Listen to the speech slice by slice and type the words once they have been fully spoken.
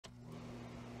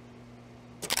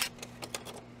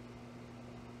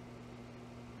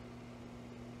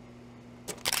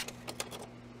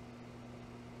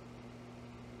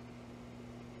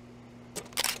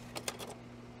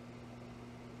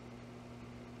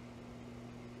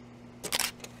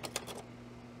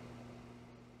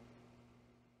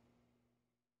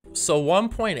So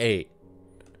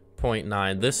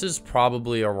 1.8.9, this is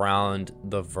probably around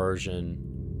the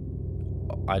version.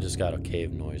 I just got a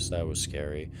cave noise. That was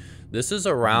scary. This is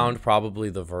around probably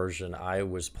the version I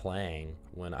was playing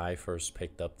when I first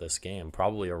picked up this game.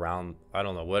 Probably around, I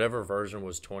don't know, whatever version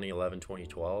was 2011,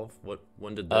 2012.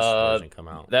 When did this version come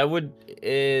out? That would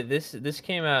this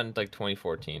came out in like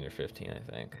 2014 or 15, I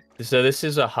think. So this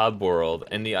is a hub world,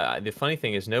 and the funny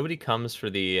thing is nobody comes for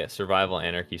the survival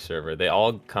anarchy server. They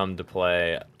all come to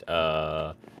play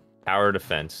tower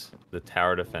defense. The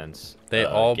tower defense. They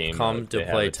all game come mode. to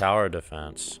play tower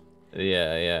defense.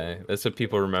 Yeah. That's what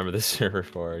people remember the server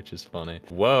for, which is funny.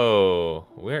 Whoa,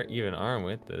 where even are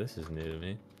we? This is new to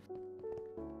me.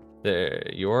 There,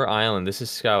 your island. This is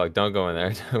Skyblock. Don't go in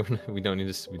there. We don't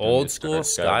need to. Old school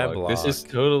Skyblock. This is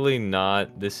totally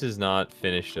not. This is not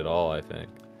finished at all, I think.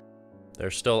 They're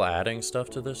still adding stuff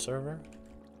to this server?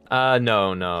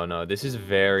 No. This is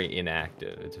very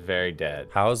inactive. It's very dead.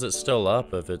 How is it still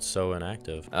up if it's so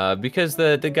inactive? Because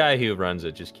the guy who runs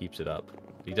it just keeps it up.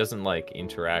 He doesn't like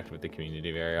interact with the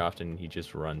community very often. He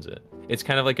just runs it. It's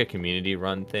kind of like a community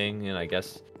run thing, and I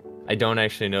guess I don't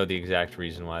actually know the exact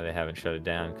reason why they haven't shut it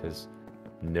down, because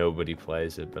nobody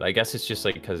plays it. But I guess it's just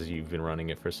like because you've been running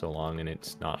it for so long, and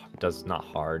it's not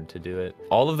hard to do it.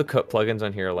 All of the plugins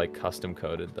on here are like custom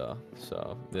coded though,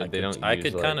 so they don't. I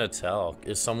could kind of tell.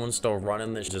 Is someone still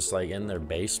running this just like in their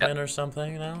basement or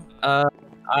something now?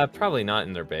 Probably not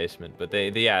in their basement, but they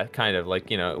yeah, kind of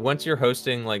like, you know, once you're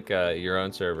hosting like your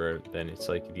own server, then it's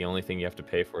like the only thing you have to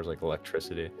pay for is like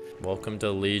electricity. Welcome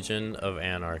to Legion of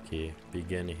Anarchy.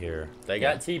 Begin here. They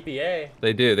got TPA.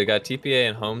 They do. They got TPA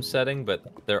and home setting, but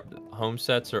their home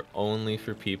sets are only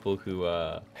for people who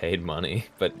paid money.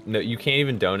 But no, you can't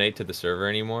even donate to the server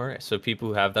anymore. So people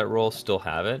who have that role still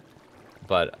have it,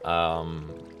 but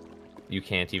you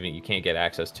can't get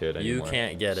access to it anymore. You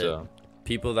can't get it.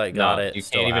 People that got it you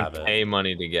can't even pay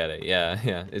money to get it.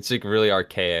 Yeah. It's like really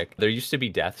archaic. There used to be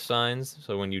death signs,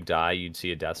 so when you die, you'd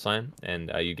see a death sign,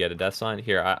 and you get a death sign.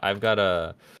 Here, I'm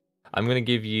gonna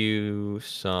give you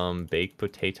some baked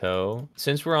potato.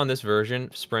 Since we're on this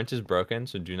version, sprint is broken,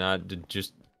 so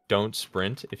just don't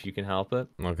sprint if you can help it.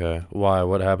 Okay. Why?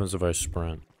 What happens if I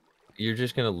sprint? You're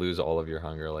just gonna lose all of your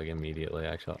hunger like immediately.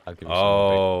 Actually, I'll give you some.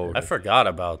 Oh, I forgot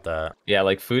about that. Yeah,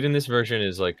 like food in this version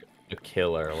is like a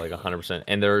killer, like 100%.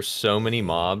 And there are so many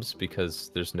mobs because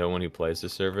there's no one who plays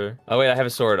this server. Oh wait, I have a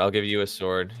sword. I'll give you a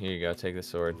sword. Here you go. Take the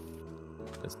sword.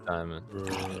 It's time.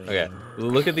 Okay.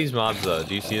 Look at these mobs though.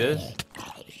 Do you see this?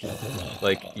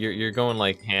 Like you're going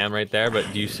like ham right there, but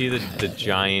do you see the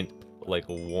giant like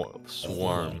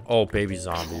swarm? Oh, baby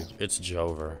zombie. It's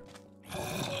Jover.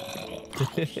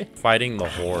 Fighting the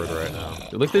horde right now.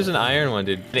 Look, there's an iron one,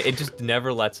 dude. It just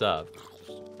never lets up.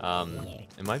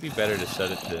 It might be better to set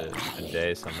it to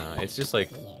day somehow. It's just like,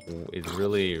 it's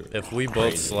really. If we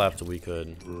both slept, we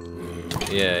could.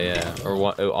 Yeah.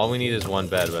 Or all we need is one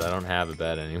bed, but I don't have a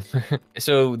bed anymore.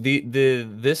 So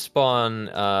this spawn,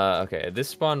 okay, this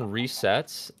spawn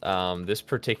resets. This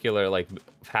particular, like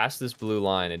past this blue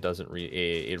line, it doesn't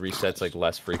it resets like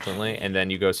less frequently, and then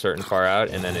you go certain far out,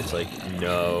 and then it's like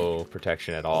no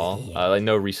protection at all, like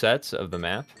no resets of the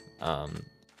map.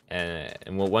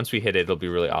 And well, once we hit it, it'll be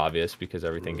really obvious because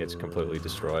everything gets completely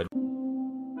destroyed.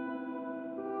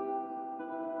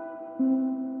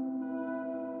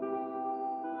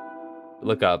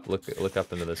 Look up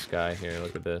into the sky here.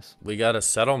 Look at this. We got a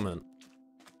settlement.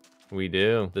 We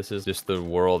do. This is just the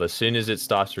world. As soon as it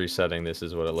stops resetting, this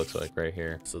is what it looks like right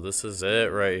here. So this is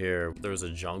it right here. There's a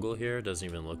jungle here. It doesn't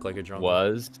even look like a jungle.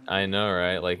 I know,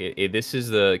 right? Like this is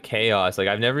the chaos. Like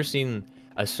I've never seen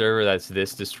a server that's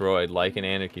this destroyed, like an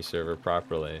anarchy server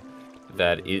properly,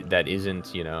 that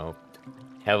isn't, you know,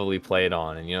 heavily played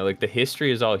on. And you know, like the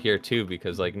history is all here too,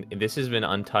 because like this has been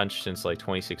untouched since like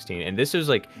 2016, and this was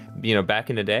like, you know, back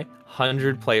in the day,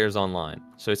 100 players online.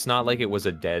 So it's not like it was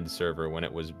a dead server when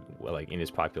it was like in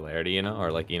its popularity, you know,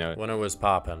 or like, you know, when it was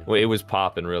popping. Well, it was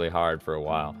popping really hard for a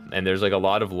while, and there's like a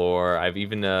lot of lore. I've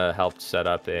even helped set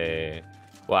up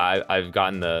I've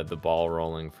gotten the ball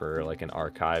rolling for like an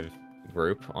archive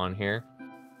group on here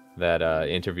that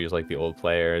interviews like the old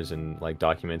players and like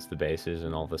documents the bases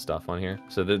and all the stuff on here.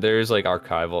 So there's like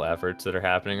archival efforts that are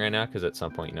happening right now, because at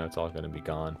some point, you know, it's all going to be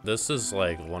gone. This is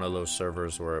like one of those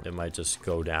servers where it might just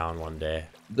go down one day.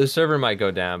 The server might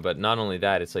go down, but not only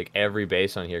that, it's like every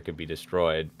base on here could be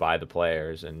destroyed by the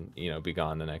players and, you know, be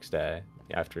gone the next day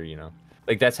after, you know,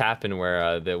 Like that's happened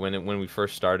where when we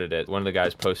first started it, one of the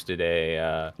guys posted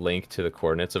a link to the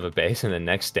coordinates of a base, and the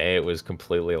next day it was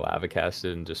completely lava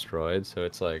casted and destroyed. So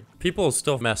it's like People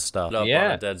still messed up on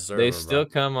a dead server, they still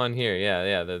bro. come on here.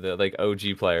 Yeah. The like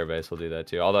OG player base will do that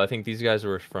too. Although I think these guys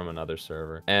were from another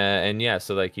server. And yeah,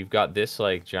 so like you've got this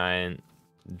like giant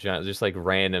just like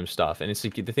random stuff, and it's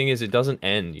like the thing is it doesn't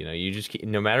end, you know. You just keep,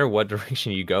 no matter what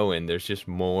direction you go in, there's just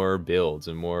more builds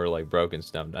and more like broken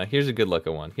stuff. Now here's a good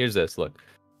looking one. Here's this, look,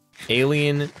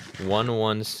 Alien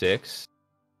 116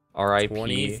 RIP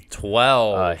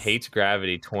 2012 hates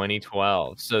gravity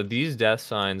 2012. So these death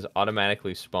signs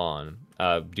automatically spawn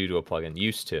due to a plugin,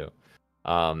 used to,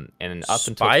 and up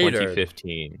until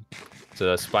 2015. So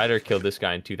the spider killed this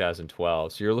guy in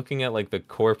 2012. So you're looking at like the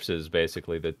corpses,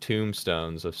 basically the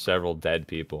tombstones of several dead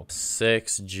people.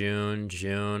 6 June,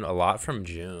 a lot from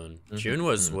June. June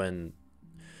was when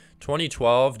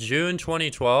 2012, June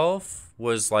 2012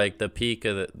 was like the peak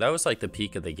of that was like the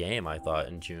peak of the game, I thought,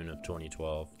 in June of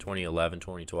 2012, 2011,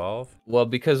 2012. Well,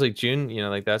 because like June, you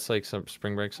know, like that's like some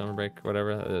spring break, summer break,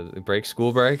 whatever,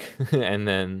 school break, and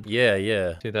then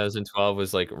yeah, 2012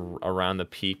 was like around the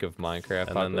peak of Minecraft.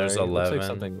 And then there's 11. It looks like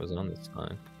something was on this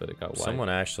sign, but it got wiped. Someone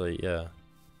actually, yeah.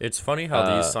 It's funny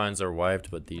how these signs are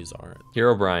wiped, but these aren't.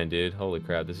 Hero Brian, dude, holy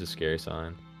crap, this is a scary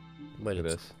sign. Wait, look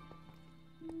at this.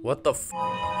 What the f?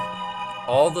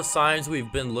 All the signs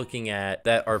we've been looking at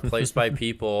that are placed by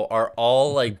people are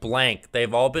all like blank.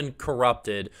 They've all been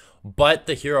corrupted, but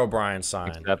the Hero Brian sign.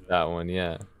 Except that one,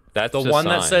 yeah. That's the one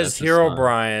that says Hero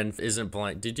Brian isn't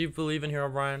blank. Did you believe in Hero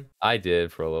Brian? I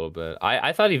did for a little bit.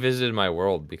 I thought he visited my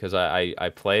world because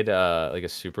I played like a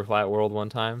super flat world one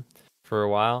time for a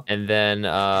while, and then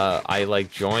I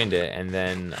like joined it, and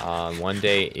then one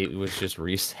day it was just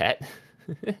reset.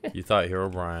 You thought Hero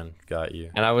Brian got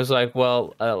you, and I was like,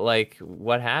 well, like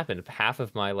what happened? Half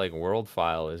of my like world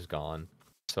file is gone,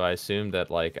 so I assumed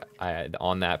that like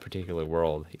on that particular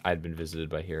world I'd been visited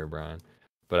by Hero Brian,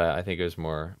 but I think it was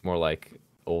more like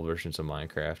old versions of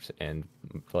Minecraft and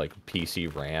like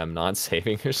PC RAM not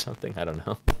saving or something. I don't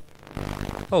know.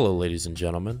 Hello, ladies and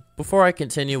gentlemen. Before I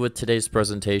continue with today's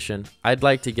presentation, I'd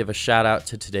like to give a shout out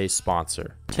to today's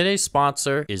sponsor. Today's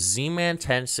sponsor is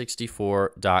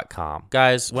zman1064.com.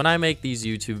 Guys, when I make these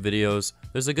YouTube videos,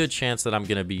 there's a good chance that I'm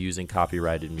going to be using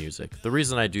copyrighted music. The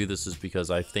reason I do this is because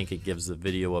I think it gives the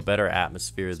video a better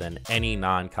atmosphere than any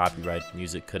non-copyrighted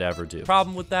music could ever do.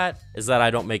 Problem with that is that I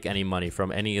don't make any money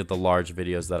from any of the large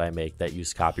videos that I make that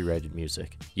use copyrighted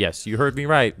music. Yes, you heard me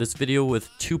right. This video with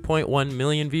 2.1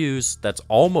 million views, that's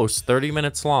almost 30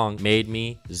 minutes long, made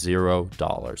me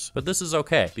 $0. But this is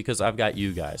okay because I've got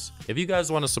you guys. If you guys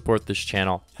want to support this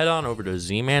channel, head on over to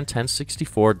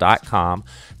zman1064.com.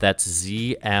 That's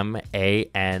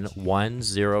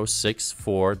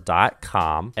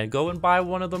ZMAN1064.com, and go and buy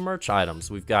one of the merch items.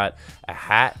 We've got a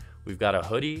hat, we've got a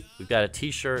hoodie, we've got a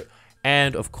t-shirt,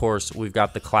 and of course, we've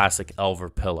got the classic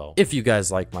Elver pillow. If you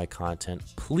guys like my content,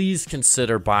 please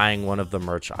consider buying one of the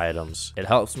merch items. It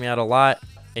helps me out a lot,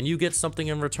 and you get something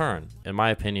in return. In my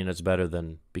opinion, it's better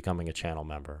than becoming a channel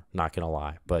member, not gonna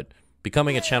lie. But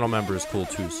becoming a channel member is cool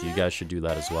too, so you guys should do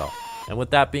that as well. And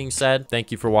with that being said,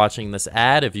 thank you for watching this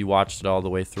ad if you watched it all the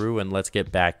way through, and let's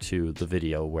get back to the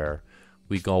video where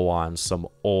we go on some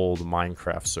old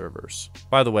Minecraft servers.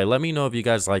 By the way, let me know if you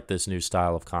guys like this new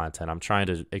style of content. I'm trying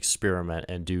to experiment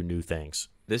and do new things.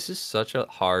 This is such a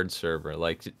hard server.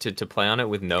 Like to play on it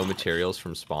with no materials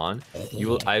from spawn,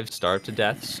 I've starved to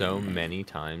death so many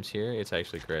times here. It's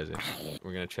actually crazy.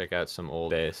 We're gonna check out some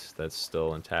old base that's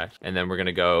still intact, and then we're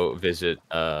gonna go visit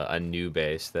a new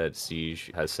base that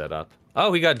Siege has set up. Oh,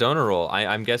 we got donor roll.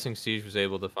 I'm guessing Siege was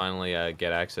able to finally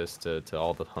get access to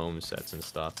all the home sets and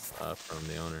stuff from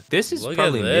the owner. This is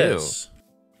probably new.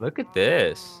 Look at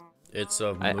this. It's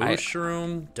a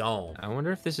mushroom dome. I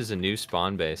wonder if this is a new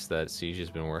spawn base that Siege has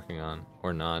been working on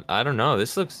or not. I don't know.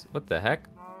 This looks, what the heck?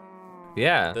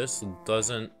 Yeah. This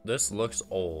looks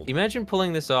old. Imagine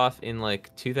pulling this off in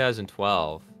like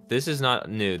 2012. This is not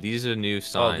new. These are new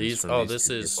signs. These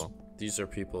are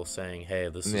people saying, hey,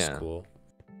 this is cool.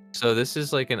 So this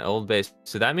is like an old base.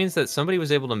 So that means that somebody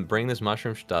was able to bring this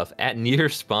mushroom stuff at near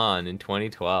spawn in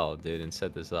 2012, dude, and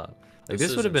set this up. Like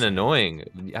this would have been annoying.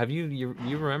 Have you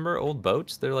remember old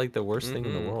boats? They're like the worst thing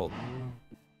in the world.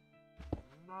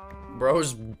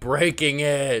 Bro's breaking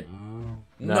it.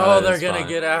 No, they're gonna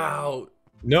get out.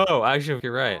 No, actually,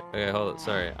 you're right. Okay, hold it.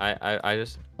 Sorry, I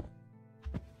just.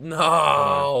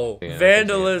 No,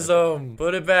 vandalism.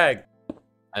 Put it back.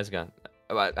 It's gone.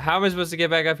 How am I supposed to get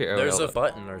back up here? There's a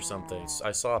button or something.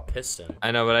 I saw a piston.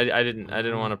 I know, but I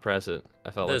didn't want to press it.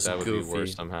 I felt like that would be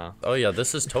worse somehow. Oh yeah,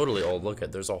 this is totally old. Look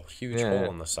at, there's a huge hole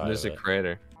on the side. There's a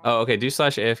crater. Oh, okay. Do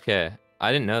slash AFK.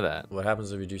 I didn't know that. What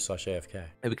happens if you do slash AFK?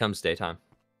 It becomes daytime.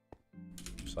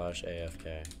 Slash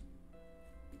AFK.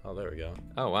 Oh, there we go.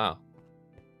 Oh, wow.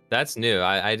 That's new.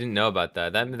 I didn't know about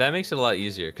that. That makes it a lot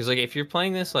easier. Because, like, if you're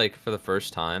playing this, like, for the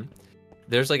first time,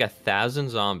 there's, like, 1,000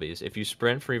 zombies. If you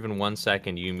sprint for even 1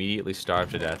 second, you immediately starve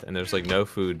to death. And there's, like, no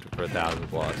food for 1,000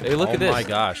 blocks. Hey, look at this. Oh, my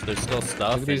gosh. There's still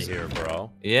stuff in here,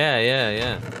 bro. Yeah, yeah,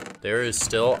 yeah. There is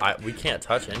still... we can't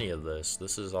touch any of this.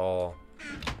 This is all...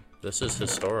 This is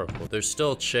historical. There's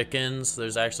still chickens.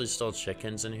 There's actually still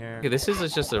chickens in here. Okay, this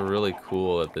is just a really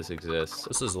cool that this exists.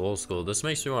 This is old school. This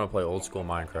makes me want to play old school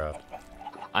Minecraft.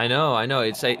 I know.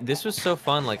 It's like, this was so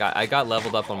fun. Like, I got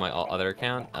leveled up on my other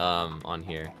account, on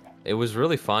here. It was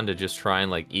really fun to just try and,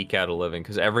 like, eke out a living,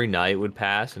 because every night would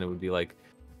pass and it would be, like,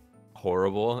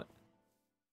 horrible.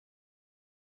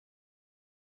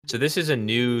 So this is a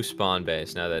new spawn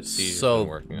base now that Siege's been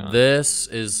working on. This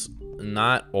is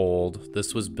not old.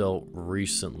 This was built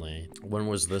recently. When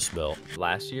was this built?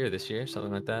 Last year, this year,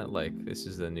 something like that. Like, this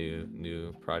is the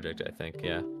new project, I think.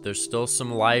 Yeah. There's still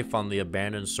some life on the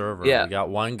abandoned server. Yeah. We got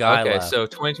one guy left. Okay, so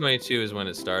 2022 is when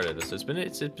it started. So it's been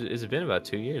about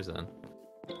 2 years then.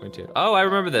 22. Oh, I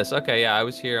remember this. Okay, yeah, I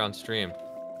was here on stream.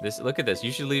 Look at this.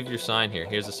 You should leave your sign here.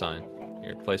 Here's a sign.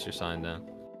 Here, place your sign down.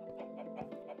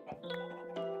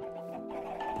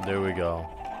 There we go.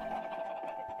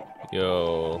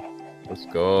 Yo, let's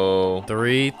go.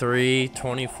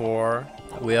 3/3/24.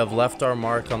 We have left our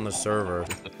mark on the server.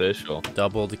 It's official.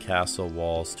 Doubled castle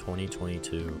walls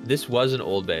 2022. This was an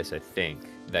old base, I think,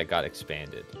 that got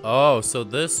expanded. Oh, so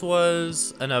this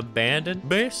was an abandoned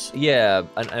base? Yeah,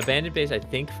 an abandoned base, I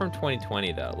think from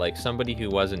 2020 though. Like somebody who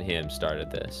wasn't him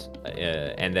started this,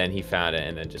 and then he found it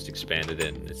and then just expanded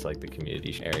it. And it's like the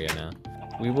community area now.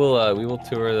 We will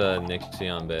tour the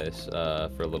Nixxiom base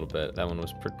for a little bit. That one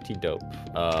was pretty dope.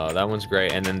 That one's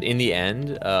great. And then in the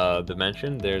end,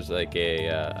 dimension, there's like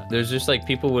there's just like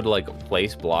people would like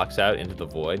place blocks out into the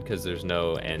void because there's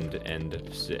no end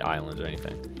islands or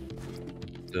anything.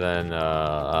 So then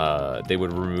they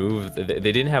would remove. They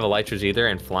didn't have elytras either,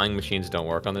 and flying machines don't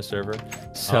work on the server.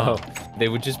 So they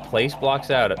would just place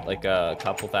blocks out at like a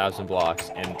couple thousand blocks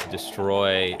and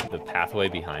destroy the pathway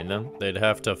behind them. They'd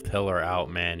have to pillar out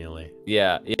manually.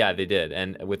 Yeah, they did,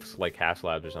 and with like hash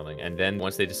labs or something. And then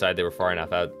once they decided they were far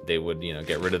enough out, they would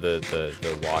get rid of the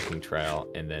walking trail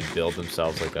and then build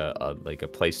themselves like a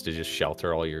place to just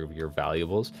shelter all your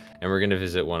valuables. And we're gonna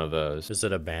visit one of those. Is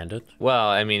it abandoned? Well,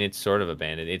 I mean, it's sort of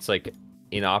abandoned. It's like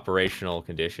in operational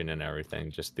condition and everything.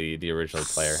 Just the original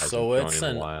player hasn't gone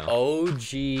in a while. So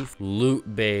it's an OG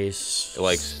loot base,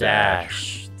 like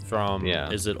stash from.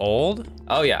 Yeah. Is it old?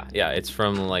 Oh yeah, it's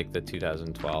from like the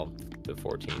 2012 to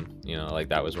 14. Like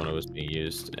that was when it was being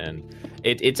used, and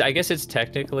it's I guess it's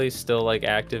technically still like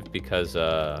active because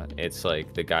it's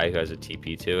like the guy who has a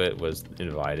TP to it was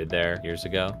invited there years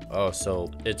ago. Oh,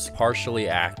 so it's partially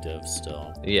active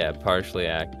still. Yeah, partially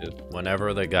active.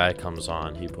 Whenever the guy comes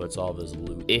on, he puts all of his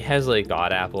loot. It has like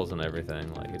god apples and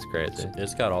everything. Like it's crazy.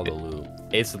 It's got all the loot.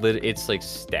 It's like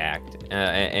stacked.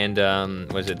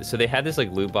 Was it? So they had this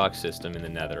like loot box system in the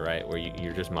Nether, right? Where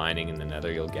you're just mining in the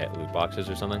Nether, you'll get loot boxes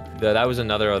or something. That was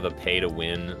another of the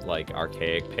pay-to-win, like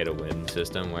archaic pay-to-win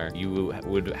system where you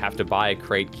would have to buy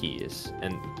crate keys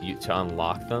and to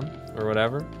unlock them or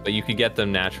whatever, but you could get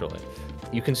them naturally.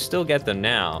 You can still get them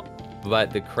now,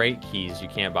 but the crate keys, you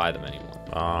can't buy them anymore.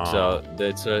 So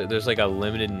there's like a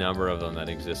limited number of them that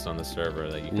exist on the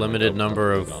server that you can limited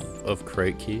number of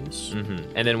crate keys.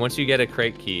 And then once you get a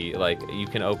crate key, like you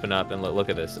can open up and look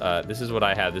at this. This is what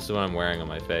I have. This is what I'm wearing on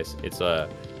my face. It's a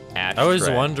I was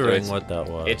wondering what that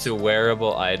was. It's a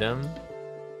wearable item.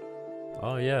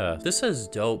 Oh yeah, this is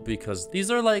dope because these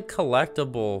are like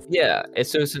collectible. Yeah,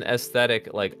 it's an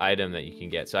aesthetic like item that you can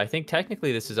get. So I think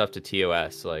technically this is up to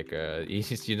TOS. Like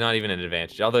you're not even an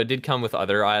advantage. Although it did come with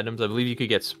other items. I believe you could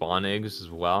get spawn eggs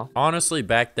as well. Honestly,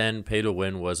 back then pay to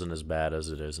win wasn't as bad as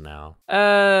it is now.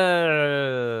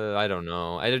 I don't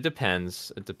know. It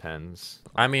depends. It depends.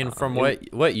 I mean, from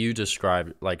what you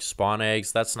described, like spawn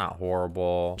eggs, that's not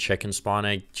horrible. Chicken spawn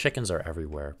egg, chickens are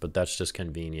everywhere, but that's just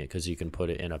convenient because you can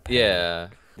put it in a pan. Yeah.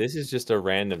 This is just a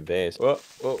random base. Whoa.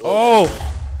 Oh,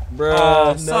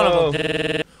 bro, no. Son of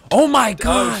a... Oh my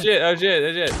god! Oh shit! Oh,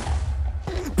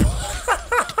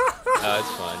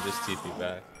 it's fine. Just TP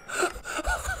back.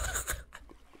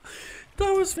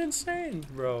 That was insane,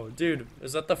 bro. Dude,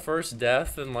 is that the first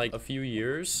death in like a few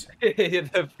years?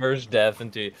 The first death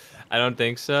into... I don't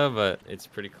think so, but it's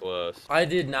pretty close. I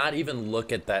did not even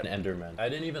look at that Enderman. I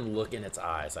didn't even look in its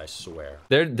eyes, I swear.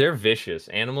 They're vicious.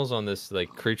 Animals on this, like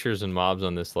creatures and mobs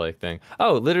on this like thing.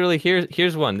 Oh, literally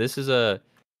here's one. This is a...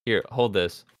 Here, hold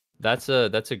this. That's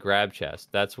a grab chest.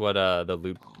 That's what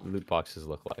the loot boxes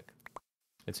look like.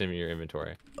 It's in your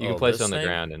inventory. You can Oh, place it this on the thing?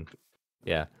 ground and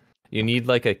yeah. You need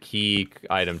like a key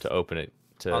item to open it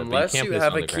but you Unless can't you place it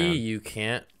have on a the key, ground. you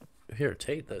can't. Here,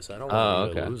 take this. I don't want Oh,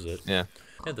 you to okay. lose it. Yeah.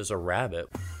 Yeah, there's a rabbit.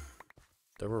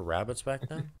 There were rabbits back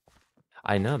then?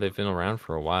 I know they've been around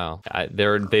for a while.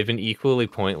 They've been equally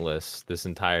pointless this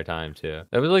entire time too.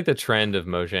 That was like the trend of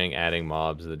Mojang adding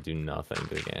mobs that do nothing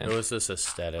to the game. It was this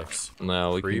aesthetics.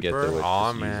 No, we can get Creeper? there with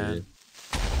Aw, just man. easy.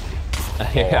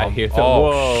 I hear the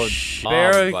whoa mobs,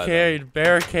 barricade,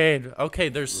 barricade. Okay,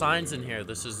 there's signs in here.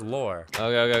 This is lore.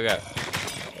 Okay.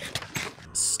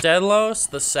 Stedlos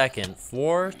the second,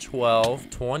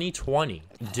 4/12/2020.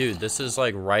 Dude, this is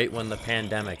like right when the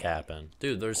pandemic happened.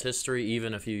 Dude, there's history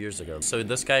even a few years ago. So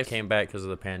this guy came back because of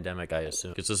the pandemic, I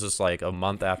assume. Because this is like a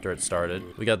month after it started.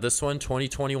 We got this one,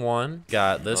 2021.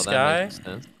 Got this guy. Makes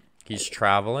sense. He's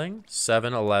traveling,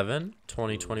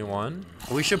 7/11/2021.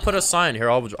 We should put a sign here.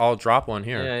 I'll drop one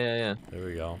here. Yeah. There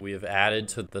we go. We have added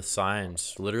to the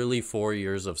signs. Literally 4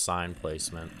 years of sign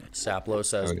placement. Saplo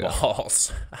says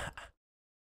balls.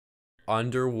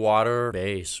 Underwater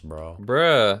base, bro.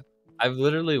 Bruh, I've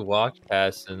literally walked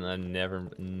past and I've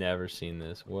never seen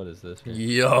this. What is this?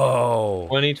 Yo.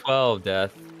 2012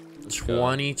 death.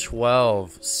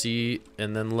 2012. See,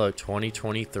 and then look,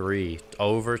 2023.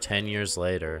 Over 10 years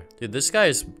later. Dude, this guy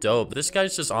is dope. This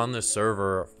guy's just on this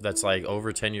server that's like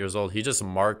over 10 years old. He just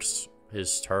marks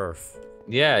his turf.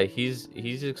 Yeah, he's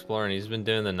exploring. He's been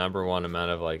doing the #1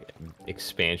 amount of like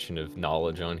expansion of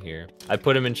knowledge on here. I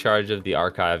put him in charge of the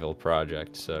archival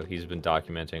project, so he's been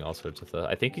documenting all sorts of stuff.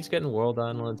 I think he's getting world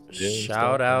downloads.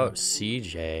 Shout out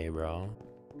CJ, bro.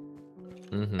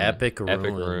 Epic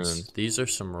ruins. These are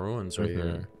some ruins right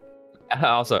here.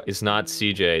 Also, it's not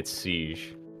CJ, it's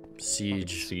Siege.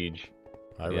 Siege.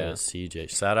 I read it CJ.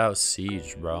 Shout out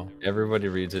Siege, bro. Everybody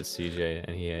reads it CJ,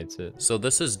 and he hates it. So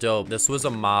this is dope. This was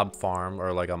a mob farm,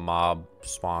 or like a mob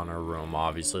spawner room,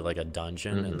 obviously like a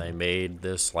dungeon, and they made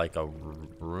this like a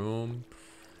room,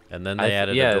 and then they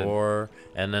added a door,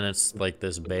 and then it's like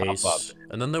this base,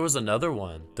 and then there was another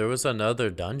one. There was another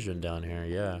dungeon down here.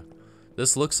 Yeah.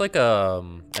 This looks like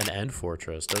an end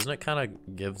fortress. Doesn't it kind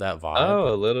of give that vibe?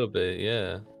 Oh, a little bit,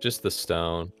 yeah. Just the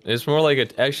stone. It's more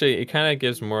like actually, it kind of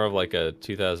gives more of like a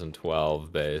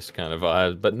 2012 base kind of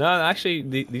vibe. But no, actually,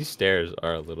 these stairs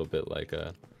are a little bit like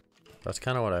a... That's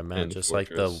kind of what I meant. Just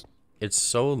fortress. Like it's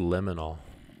so liminal.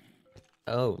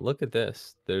 Oh, look at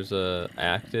this. There's a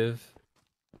active,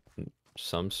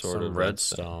 some sort of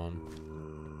redstone.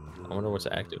 I wonder what's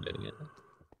activating it.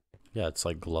 Yeah, it's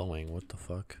like glowing. What the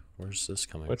fuck? Where's this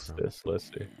coming from? What's this? Let's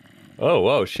see. Oh,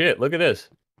 whoa, shit. Look at this.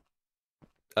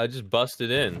 I just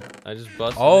busted in.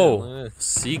 Oh,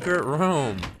 secret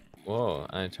room. Whoa,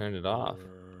 I turned it off.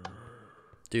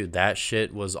 Dude, that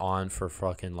shit was on for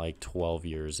fucking like 12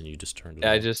 years and you just turned it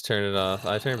off. I just turned it off.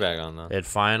 I turned it back on though. It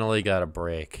finally got a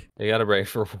break. It got a break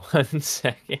for 1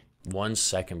 second. 1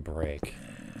 second break.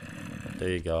 There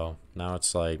you go. Now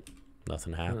it's like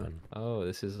nothing happened. Oh,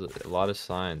 this is a lot of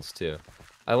signs too.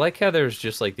 I like how there's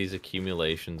just like these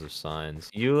accumulations of signs.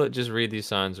 You just read these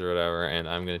signs or whatever, and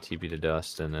I'm gonna TP to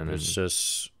dust, and then it's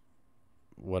just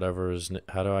whatever is.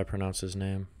 How do I pronounce his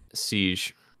name?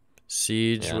 Siege.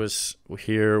 Siege was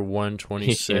here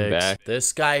 126. He came back.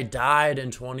 This guy died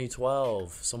in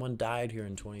 2012. Someone died here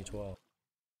in 2012.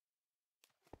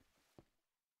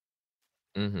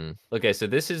 Okay, so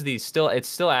this is it's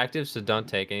still active, so don't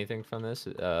take anything from this.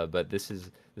 But this is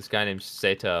this guy named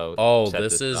Seto. Oh,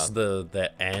 this is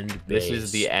the end base. This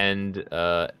is the end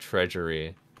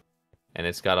treasury, and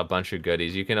it's got a bunch of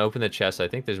goodies. You can open the chest. I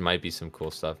think there might be some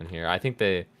cool stuff in here. I think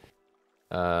they.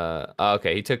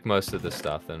 Okay, he took most of the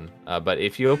stuff then. But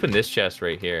if you open this chest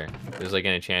right here, there's like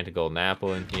an enchanted golden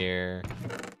apple in here.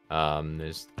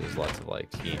 There's lots of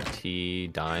like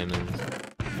TNT, diamonds.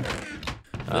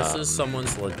 This is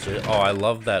someone's legit. Oh, I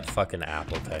love that fucking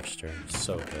apple texture. It's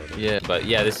so good. Yeah, but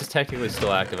yeah, this is technically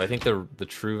still active. I think the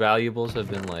true valuables have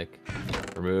been like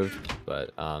removed.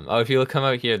 But oh, if you come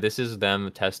out here, this is them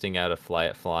testing out a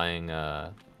flying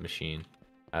machine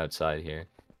outside here.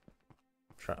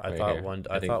 I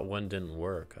thought one didn't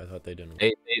work. I thought they didn't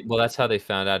work. Well, that's how they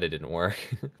found out it didn't work.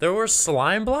 There were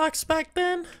slime blocks back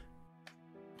then?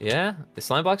 Yeah, the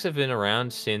slime blocks have been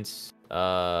around since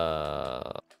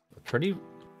pretty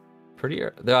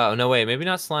oh, no wait, maybe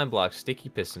not slime blocks. Sticky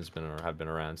pistons have been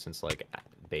around since like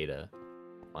beta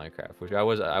Minecraft, which I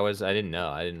didn't know.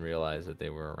 I didn't realize that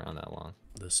they were around that long.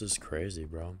 This is crazy,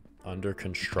 bro. Under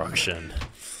construction.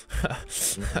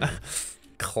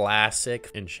 Classic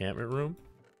enchantment room.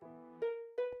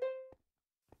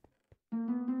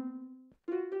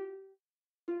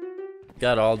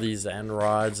 Got all these end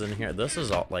rods in here. This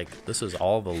is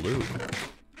all the loot.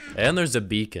 And there's a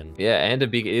beacon. Yeah, and a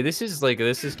beacon. This is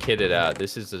kitted out.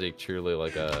 This is like truly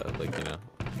like you know,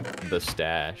 the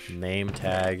stash. Name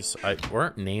tags.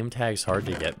 Weren't name tags hard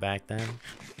to get back then?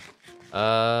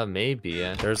 Maybe,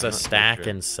 yeah. There's a stack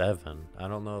in 7. I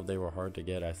don't know if they were hard to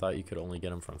get. I thought you could only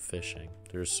get them from fishing.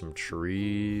 There's some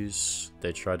trees.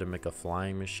 They tried to make a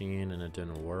flying machine and it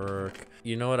didn't work.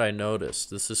 You know what I noticed?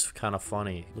 This is kind of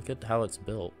funny. Look at how it's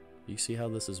built. You see how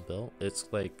this is built? It's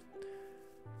like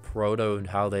proto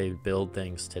how they build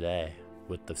things today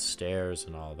with the stairs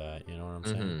and all that. You know what I'm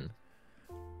saying?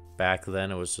 Back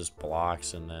then it was just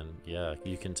blocks, and then yeah,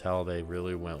 you can tell they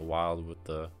really went wild with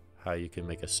how you can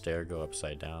make a stair go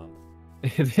upside down.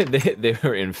 they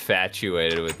were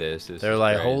infatuated with this. They're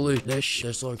like, holy, this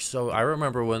shit looks so. I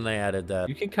remember when they added that.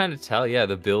 You can kind of tell, yeah,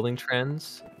 the building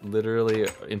trends literally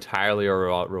entirely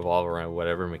revolve around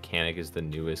whatever mechanic is the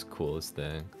newest, coolest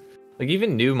thing. Like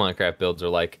even new Minecraft builds are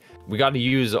like, we got to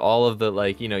use all of the,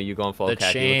 like, you know, you go on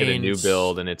Folkhack, you look at a new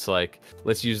build, and it's like,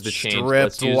 let's use the chains,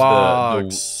 let's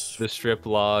use the strip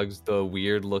logs, the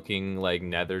weird looking like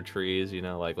nether trees, you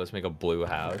know, like let's make a blue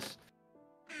house,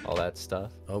 all that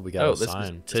stuff. Oh, we got a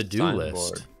sign. To-do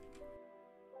list.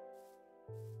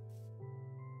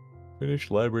 Finish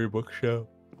library bookshelf.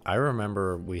 I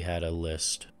remember we had a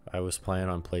list. I was playing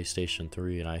on PlayStation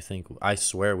 3, and I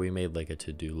swear we made like a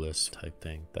to-do list type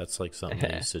thing. That's like something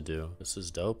we used to do. This is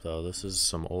dope though. This is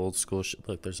some old school shit.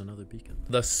 Look, there's another beacon.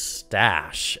 The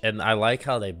stash, and I like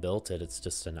how they built it. It's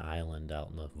just an island out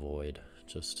in the void.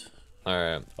 Just. All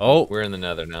right. Oh, we're in the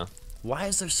nether now. Why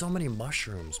is there so many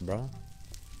mushrooms, bro?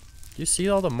 You see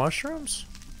all the mushrooms?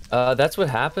 That's what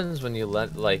happens when you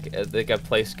let like a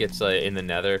place gets in the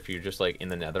nether. If you're just like in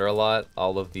the nether a lot,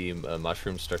 all of the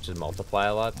mushrooms start to multiply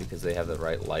a lot because they have the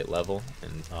right light level.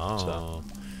 And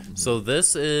so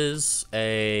this is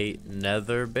a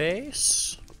nether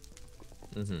base.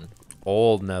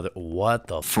 Old nether. What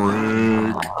the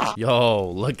frick? Yo,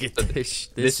 look at this.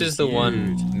 This is the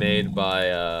one made by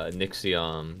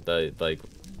Nixxiom.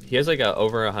 He has like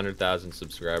over 100,000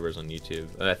 subscribers on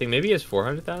YouTube. I think maybe he has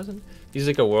 400,000. He's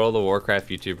like a World of Warcraft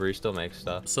YouTuber. He still makes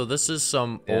stuff. So this is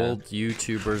some old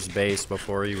YouTuber's base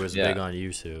before he was big on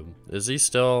YouTube. Is he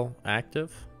still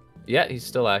active? Yeah, he's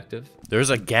still active. There's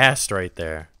a ghast right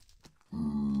there.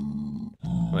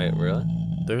 Wait, really?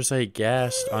 There's a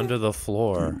ghast under the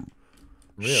floor.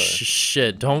 Really?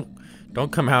 Shit, don't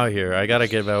come out here. I gotta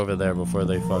get over there before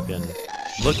they fucking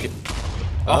look at.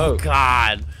 Oh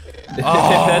God.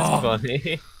 Oh. That's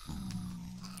funny.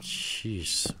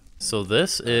 Jeez. So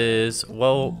this is,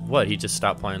 well, what? He just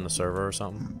stopped playing the server or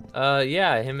something?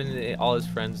 Yeah, him and all his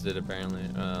friends did apparently.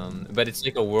 But it's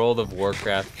like a World of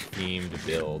Warcraft themed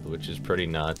build, which is pretty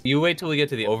nuts. You wait till we get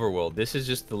to the overworld. This is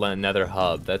just the nether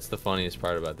hub. That's the funniest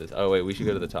part about this. Oh wait, we should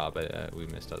go to the top. We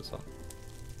missed out some.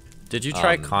 Did you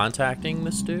try contacting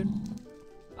this dude?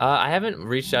 I haven't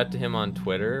reached out to him on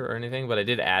Twitter or anything, but I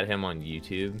did add him on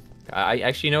YouTube. I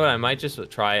actually, you know what? I might just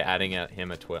try adding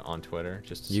him on Twitter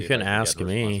just to see. You can ask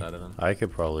me. I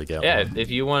could probably get one. Yeah, if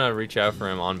you want to reach out for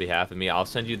him on behalf of me, I'll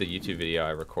send you the YouTube video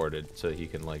I recorded so he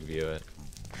can like view it.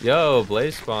 Yo,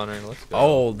 blaze spawner, let's go.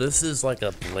 Oh, this is like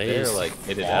a blaze. They're like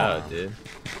hit it out, dude.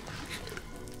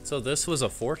 So this was a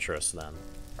fortress then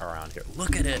around here.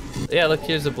 Look at it. Yeah, look,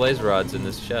 here's the blaze rods in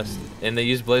this chest, and they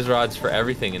use blaze rods for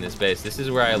everything in this base. This is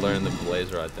where I learned the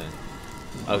blaze rod thing.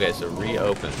 Okay, so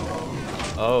reopen.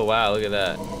 Oh wow, look at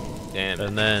that. Damn.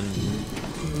 And then.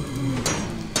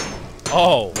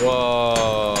 Oh.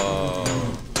 Whoa.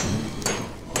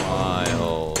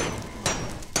 Wild.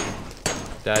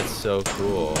 That's so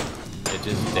cool. It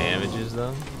just damages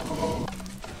them.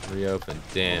 Reopen.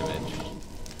 Damage.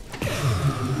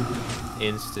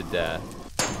 Insta death.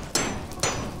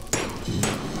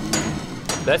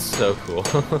 That's so cool.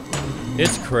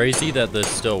 It's crazy that this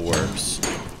still works.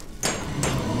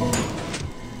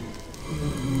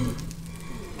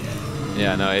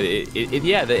 Yeah, no,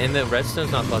 yeah, and the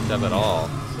redstone's not fucked up at all.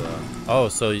 So. Oh,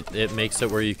 so it makes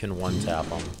it where you can one tap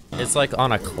them. It's like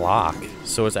on a clock,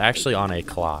 so it's actually on a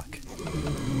clock.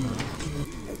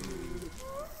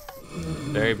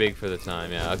 Very big for the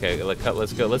time, yeah. Okay, let's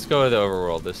go to the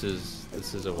overworld. This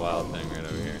is a wild thing right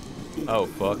over here. Oh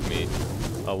fuck me.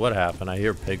 Oh, what happened? I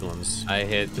hear piglins. I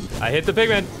hit the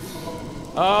pigman.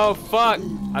 Oh fuck!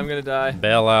 I'm gonna die.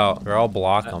 Bail out, or I'll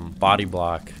block them. Body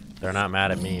block. They're not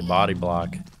mad at me. Body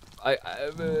block.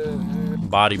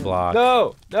 Body block.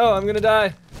 No, I'm gonna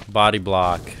die. Body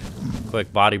block.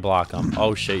 Quick, body block them.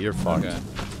 Oh shit, you're fucked. Okay.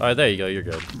 All right, there you go. You're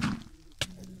good.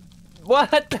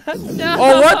 What? No.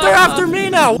 Oh, what? They're after me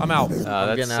now. I'm out. I'm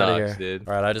that getting sucks, out of here. Dude.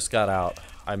 All right, I just got out.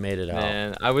 I made it out.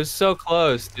 Man, I was so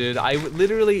close, dude.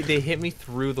 Literally, they hit me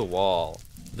through the wall.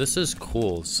 This is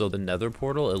cool. So the nether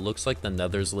portal, it looks like the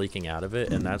nether's leaking out of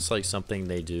it, and that's like something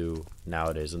they do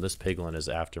nowadays. And this piglin is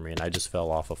after me, and I just fell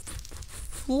off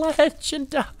a ledge and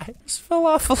died. Just fell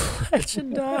off a ledge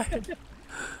and died.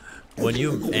 When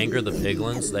you anger the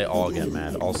piglins, they all get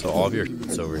mad. Also, all of your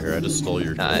shit's over here. I just stole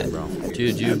your shit, bro.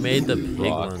 Dude, you made the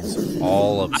piglins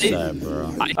all upset,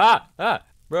 bro.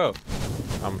 Bro.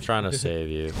 I'm trying to save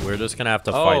you. We're just gonna have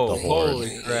to fight the horde.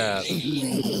 Holy crap. Do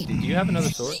you have another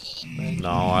sword? No,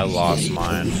 I lost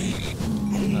mine.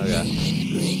 Okay.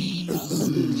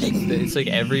 It's like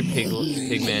every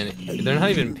pigman. They're not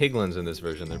even piglins in this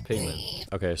version. They're pigmen.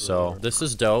 Okay, so this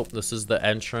is dope. This is the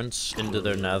entrance into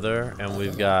their nether, and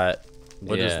we've got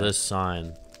what is this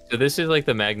sign? So this is like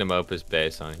the magnum opus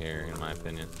base on here, in my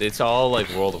opinion. It's all like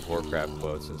World of Warcraft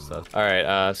quotes and stuff. All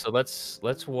right, so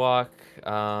let's walk.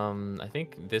 I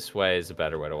think this way is a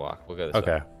better way to walk. We'll go this way.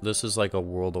 Okay, this is like a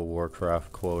World of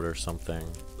Warcraft quote or something.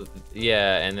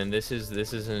 Yeah, and then this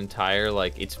is an entire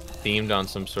like it's themed on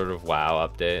some sort of WoW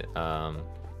update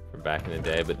from back in the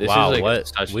day. But this is like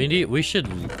what we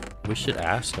should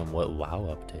ask them what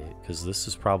WoW update, because this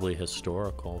is probably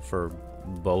historical for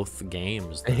both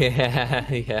games.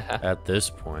 Yeah. At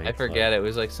this point, I forget, it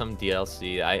was like some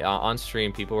DLC. On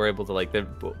stream, people were able to like the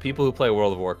people who play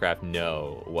World of Warcraft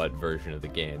know what version of the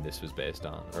game this was based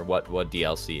on, or what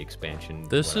DLC expansion.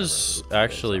 This is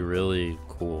actually really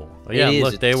cool. Yeah,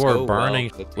 look, they were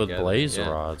burning with blaze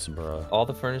rods, bro. All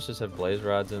the furnaces have blaze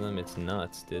rods in them. It's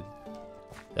nuts, dude.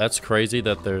 That's crazy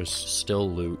that there's still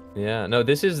loot. Yeah, no,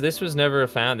 this was never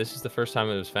found. This is the first time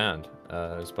it was found.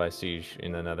 It was by Siege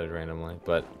in the Nether randomly,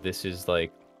 but this is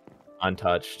like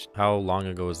untouched. How long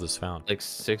ago was this found? Like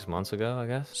 6 months ago, I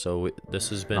guess. So this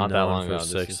has been Not that long for ago.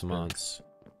 6 months.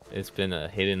 It's been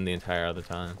hidden the entire other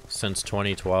time. Since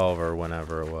 2012 or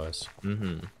whenever it was.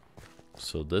 Mm-hmm.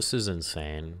 So this is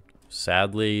insane.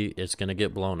 Sadly, it's gonna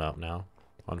get blown up now,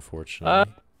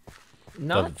 unfortunately.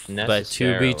 Not but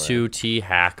necessarily. 2B2T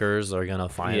hackers are gonna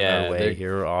find their way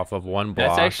here off of one block.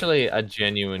 That's actually a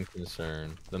genuine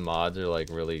concern. The mods are like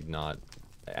really not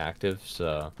active,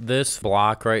 so this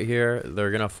block right here, they're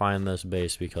gonna find this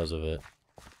base because of it.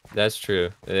 That's true.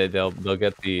 They'll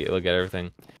get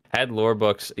everything. Had lore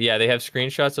books. Yeah, they have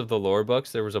screenshots of the lore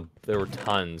books. There were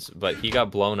tons, but he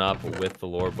got blown up with the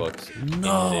lore books in his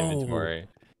inventory,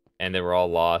 and they were all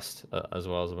lost, as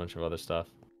well as a bunch of other stuff.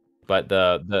 But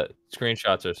the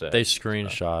screenshots are safe. They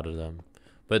screenshotted them.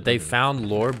 But they found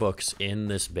lore books in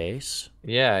this base?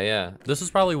 Yeah. This is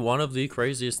probably one of the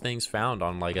craziest things found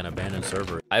on like an abandoned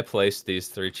server. I placed these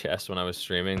 3 chests when I was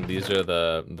streaming. These are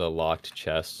the locked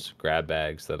chests, grab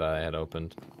bags that I had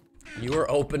opened. You were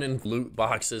opening loot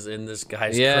boxes in this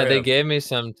guy's crib. They gave me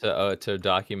some to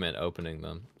document opening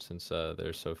them, since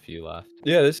there's so few left.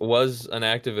 Yeah, this was an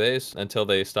active base until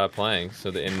they stopped playing,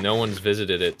 and no one's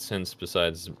visited it since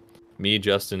besides me,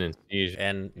 Justin, and Siege.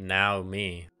 And now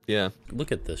me. Yeah.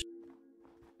 Look at this.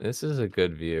 This is a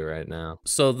good view right now.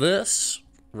 So this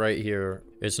right here,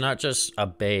 it's not just a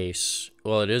base.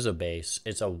 Well, it is a base.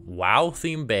 It's a WoW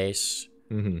themed base.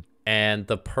 Mm-hmm. And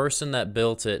the person that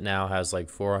built it now has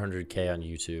like 400K on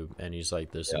YouTube, and he's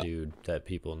like this dude that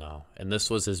people know. And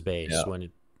this was his base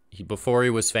before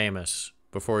he was famous.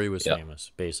 Famous,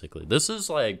 basically. This is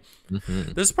like,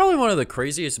 this is probably one of the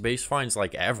craziest base finds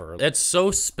like ever. It's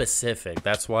so specific.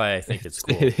 That's why I think it's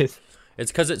cool. It's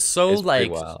because it's so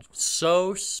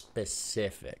so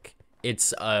specific.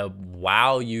 It's a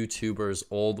WoW YouTuber's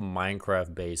old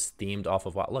Minecraft base themed off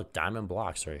of WoW. Look, diamond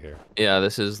blocks right here. Yeah,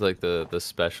 this is like the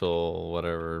special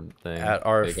whatever thing. At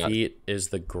our feet is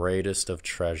the greatest of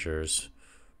treasures.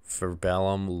 For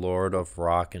Bellum, Lord of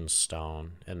Rock and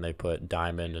Stone, and they put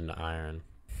diamond and iron.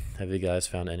 Have you guys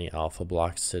found any alpha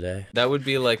blocks today? That would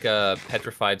be like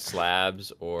petrified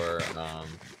slabs or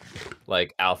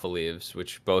like alpha leaves,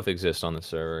 which both exist on the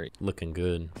server. Looking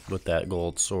good with that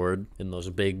gold sword and those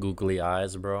big googly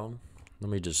eyes, bro. Let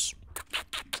me just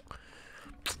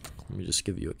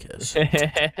give you a kiss.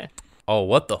 Oh,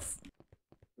 what the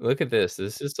Look at this.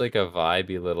 This is like a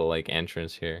vibey little like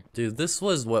entrance here. Dude, this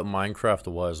was what Minecraft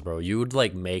was, bro. You would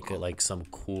like make it like some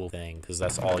cool thing because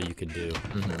that's all you could do.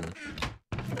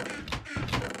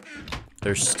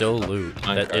 There's still loot.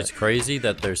 It's crazy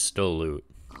that there's still loot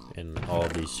in all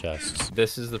of these chests.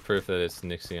 This is the proof that it's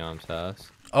Nixxiom's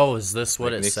house. Oh, is this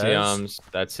what Like it says? Nixxiom's,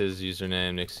 that's his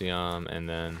username, Nixxiom, and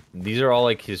then these are all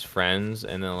like his friends,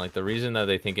 and then like the reason that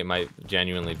they think it might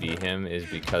genuinely be him is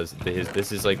because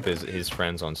this is like his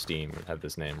friends on Steam have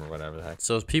this name or whatever the heck.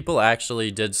 So people actually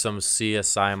did some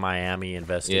CSI Miami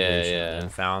investigation Yeah.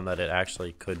 and found that it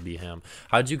actually could be him.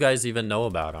 How'd you guys even know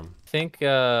about him? I think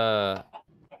oh,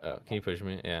 can you push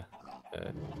me? Yeah.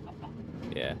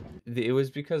 Yeah. It was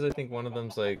because I think one of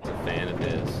them's like a fan of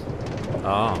his.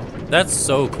 Oh, that's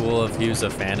so cool if he was a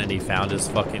fan and he found his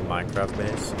fucking Minecraft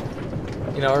base.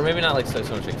 You know, or maybe not like so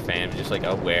much like fan, but just like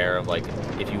aware of like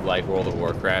if you like World of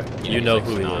Warcraft, you know like,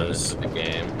 who he is. with the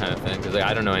game kind of thing. Because like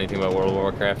I don't know anything about World of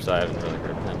Warcraft, so I haven't really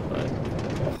heard of him.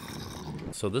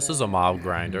 But so this is a mob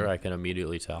grinder. I can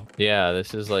immediately tell. yeah,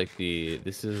 this is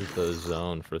the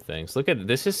zone for things. Look at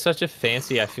this is such a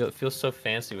fancy. It feels so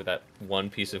fancy with that one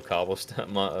piece of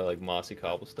cobblestone, like mossy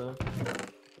cobblestone.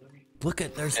 Look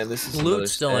at there's this loot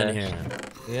still in here.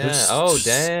 Yeah. There's Oh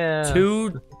damn.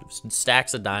 2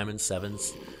 stacks of diamonds,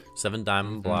 7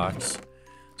 diamond blocks,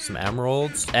 some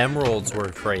emeralds. Emeralds were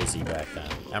crazy back then.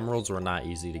 Emeralds were not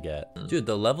easy to get. Dude,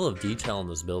 the level of detail in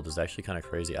this build is actually kind of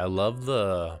crazy. I love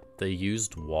the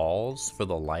used walls for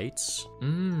the lights.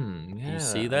 Yeah. You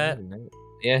see that?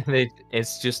 Yeah,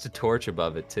 it's just a torch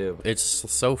above it too. It's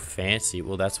so fancy.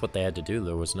 Well, that's what they had to do.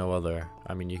 There was no other.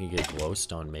 I mean, you can get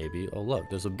glowstone maybe. Oh, look,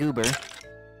 there's a goober.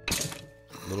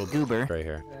 Little goober right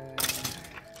here.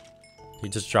 He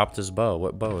just dropped his bow.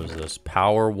 What bow is this?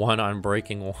 Power 1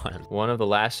 Unbreaking 1. One of the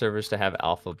last servers to have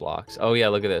alpha blocks. Oh yeah,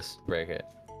 look at this. Break it.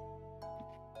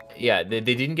 Yeah, they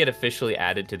didn't get officially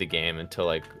added to the game until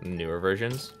like newer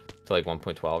versions, to like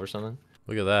 1.12 or something.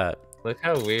 Look at that. Look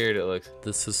how weird it looks.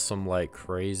 This is some like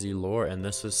crazy lore, and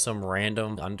this is some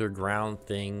random underground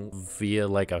thing via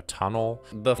like a tunnel.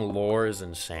 The lore is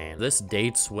insane. This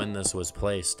dates when this was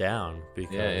placed down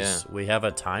because we have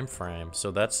a time frame, so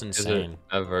that's insane.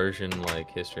 A version, like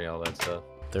history, all that stuff.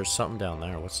 There's something down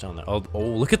there. What's down there? Oh,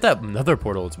 look at that nether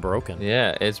portal. It's broken.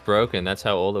 Yeah, it's broken. That's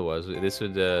how old it was. This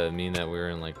would mean that we're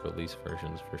in like release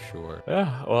versions for sure.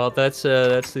 Yeah, well, that's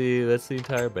the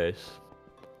entire base,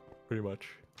 pretty much.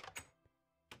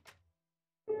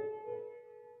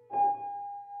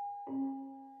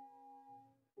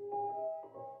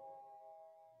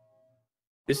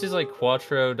 This is like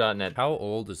Quattro.net. How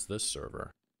old is this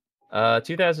server?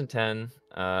 2010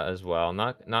 as well.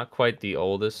 Not quite the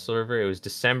oldest server. It was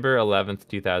December 11th,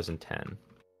 2010.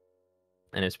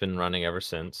 And it's been running ever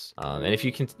since. And if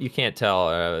you can't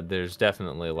tell, there's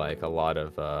definitely like a lot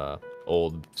of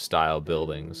old style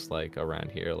buildings like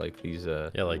around here, like these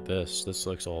yeah, like this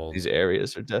looks old. These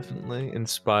areas are definitely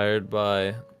inspired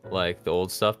by like the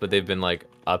old stuff, but they've been like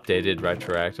updated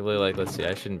retroactively. Like, let's see,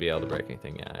 I shouldn't be able to break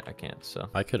anything. Yeah, I can't. So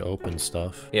I could open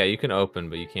stuff. Yeah, you can open,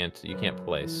 but you can't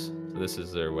place. So this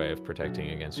is their way of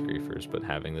protecting against griefers, but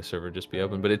having the server just be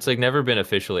open. But it's like never been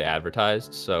officially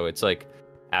advertised, so it's like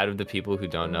out of the people who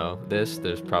don't know this,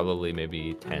 there's probably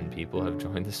maybe 10 people have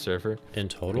joined the server. In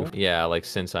total? Yeah, like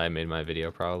since I made my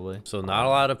video probably. So not a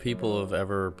lot of people have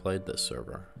ever played this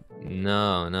server.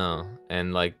 No.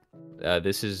 And like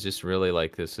this is just really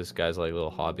like this guy's like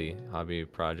little hobby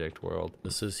project world.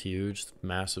 This is huge,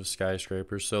 massive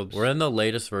skyscrapers. So we're in the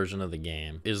latest version of the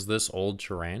game. Is this old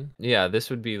terrain? Yeah, this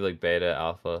would be like beta,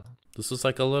 alpha. This is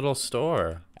like a little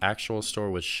store. Actual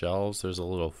store with shelves. There's a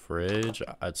little fridge.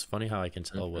 It's funny how I can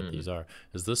tell what these are.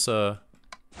 Is this a...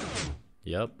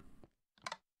 Yep.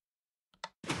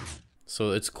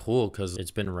 So it's cool because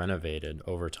it's been renovated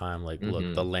over time. Like,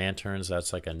 look, the lanterns,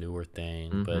 that's like a newer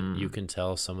thing. But you can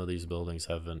tell some of these buildings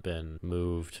haven't been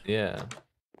moved. Yeah.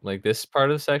 Like this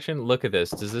part of the section, look at this.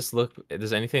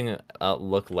 Does anything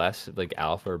look less like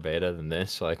alpha or beta than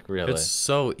this? Like really? It's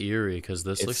so eerie because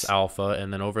this looks alpha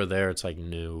and then over there it's like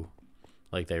new.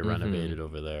 Like they renovated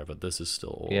over there, but this is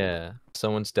still old. Yeah.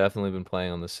 Someone's definitely been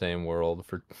playing on the same world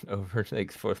for over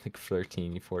like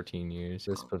 13, 14 years.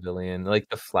 This pavilion, like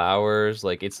the flowers,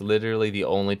 like it's literally the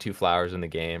only 2 flowers in the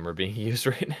game are being used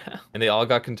right now. And they all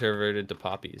got converted to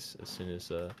poppies as soon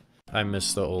as I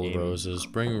miss the old roses.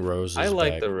 Bring roses I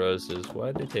like back. the roses.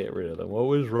 Why did they get rid of them? What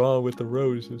was wrong with the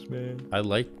roses, man? I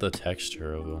like the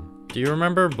texture of them. Do you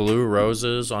remember blue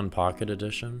roses on Pocket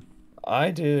Edition?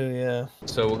 I do, yeah.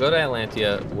 So we'll go to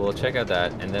Atlantia, we'll check out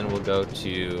that, and then we'll go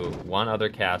to one other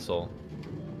castle,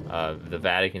 the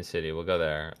Vatican City. We'll go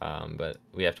there, but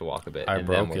we have to walk a bit, and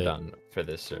then we're done for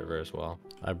this server as well.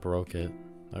 I broke it.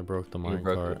 I broke the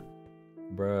minecart.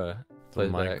 Bruh. The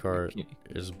minecart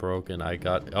is broken.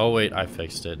 Oh wait, I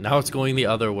fixed it. Now it's going the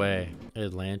other way.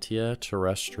 Atlantia,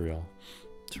 terrestrial.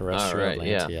 Terrestrial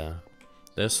Atlantia. Yeah.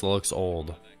 This looks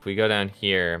old. If we go down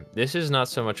here, this is not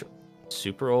so much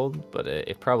super old, but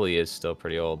it probably is still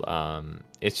pretty old.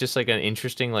 It's just like an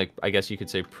interesting, like, I guess you could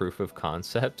say proof of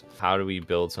concept. How do we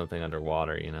build something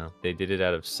underwater, you know? They did it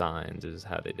out of signs is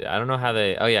how they did. I don't know how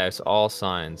they, oh yeah, it's all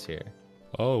signs here.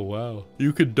 Oh, wow.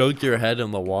 You could dunk your head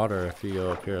in the water if you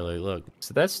go up here, like, look.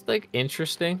 So that's, like,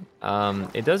 interesting.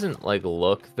 It doesn't, like,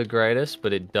 look the greatest,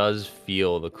 but it does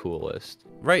feel the coolest.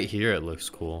 Right here, it looks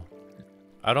cool.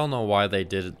 I don't know why they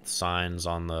did signs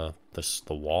on the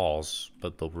walls,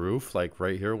 but the roof, like,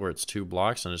 right here where it's 2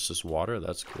 blocks and it's just water,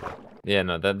 that's cool. Yeah,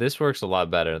 no, this works a lot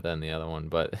better than the other one,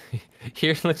 but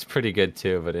here it looks pretty good,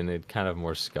 too, but in a kind of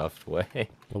more scuffed way.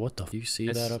 Well, what the f? You see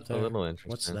that up there? A little interesting.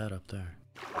 What's that up there?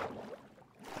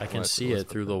 I can see it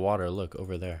through the water. Look,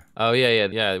 over there. Oh,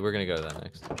 yeah, we're gonna go to that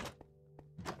next.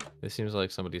 This seems like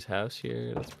somebody's house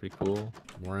here. That's pretty cool.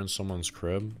 We're in someone's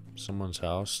crib, someone's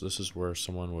house. This is where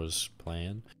someone was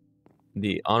playing.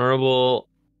 The Honorable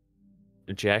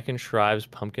Jack and Shrive's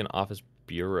Pumpkin Office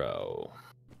Bureau.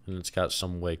 And it's got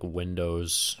some, like,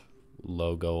 Windows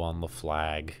logo on the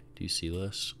flag. Do you see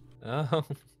this? Oh.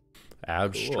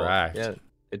 Abstract. Cool. Yeah,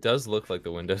 it does look like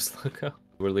the Windows logo.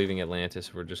 We're leaving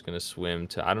Atlantis. We're just going to swim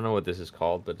to... I don't know what this is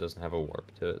called, but it doesn't have a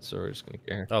warp to it, so we're just going to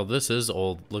care. Oh, this is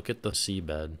old. Look at the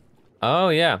seabed. Oh,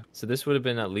 yeah. So this would have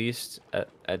been at least at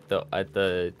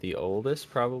the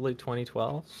oldest, probably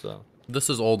 2012, so...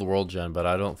 This is old world gen, but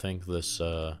I don't think this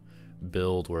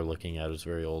build we're looking at is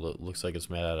very old. It looks like it's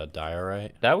made out of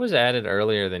diorite. That was added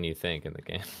earlier than you think in the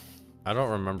game. I don't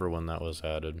remember when that was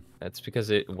added. That's because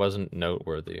it wasn't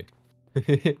noteworthy.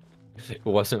 It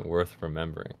wasn't worth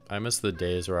remembering. I miss the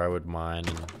days where I would mine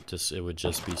and it would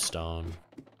just be stone.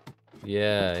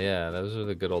 Yeah, those are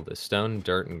the good old days. Stone,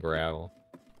 dirt, and gravel.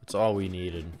 That's all we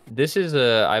needed. This is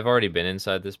I've already been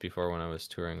inside this before when I was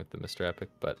touring with the Mr. Epic,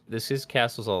 but this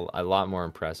castle's a lot more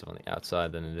impressive on the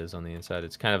outside than it is on the inside.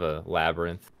 It's kind of a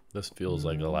labyrinth. This feels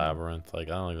like a labyrinth. Like,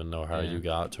 I don't even know how you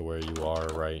got to where you are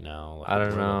right now. Like, I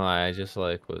don't know. I just,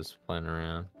 like, was playing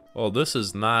around. Well, this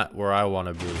is not where I want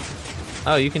to be.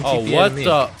 Oh, you can TP what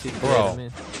the... Bro.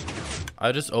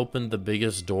 I just opened the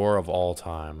biggest door of all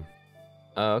time.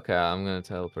 Oh, okay. I'm going to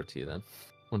teleport to you then.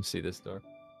 I want to see this door.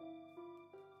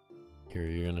 Here,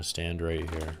 you're going to stand right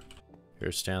here.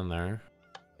 Here, stand there.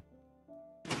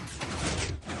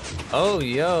 Oh,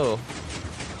 yo.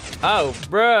 Oh,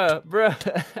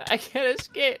 bruh. I can't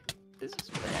escape. This is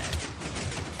bad.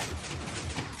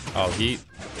 Oh, he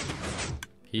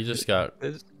just got...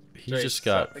 He just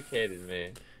got... suffocated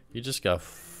me. He just got...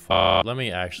 Let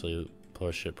me actually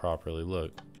push it properly.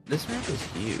 Look. This map is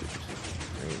huge.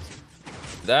 Crazy.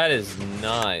 That is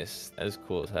nice. That is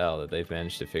cool as hell that they've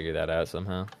managed to figure that out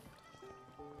somehow.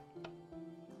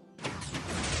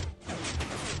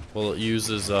 Well, it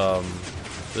uses,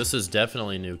 this is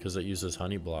definitely new because it uses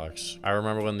honey blocks. I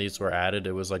remember when these were added,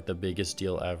 it was like the biggest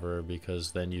deal ever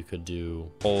because then you could do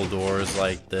whole doors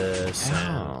like this. Oh,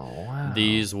 and wow.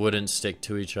 These wouldn't stick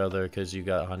to each other because you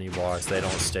got honey blocks. They don't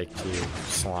stick to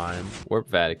slime. Warp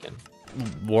Vatican.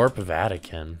 Warp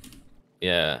Vatican.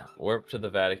 Yeah, warp to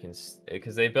the Vatican,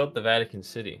 because they built the Vatican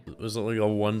City. Was it like a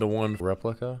 1-to-1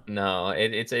 replica? No,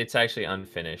 it's actually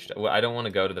unfinished. I don't want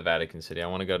to go to the Vatican City. I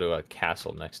want to go to a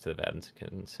castle next to the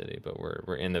Vatican City, but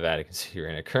we're in the Vatican City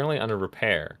right now. Currently under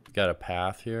repair. Got a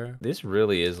path here. This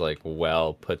really is like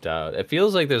well put out. It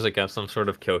feels like there's like some sort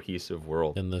of cohesive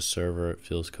world. In this server, it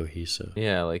feels cohesive.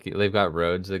 Yeah, like they've got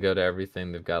roads that go to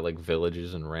everything. They've got like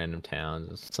villages and random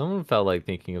towns. Someone felt like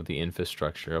thinking of the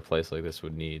infrastructure a place like this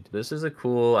would need. This is a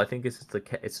cool, I think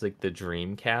it's like the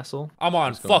dream castle. I'm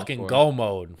on fucking go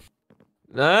mode.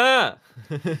 Ah!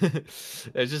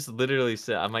 I just literally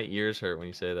said, my ears hurt when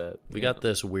you say that. We got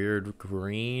this weird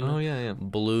green,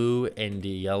 blue, and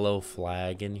yellow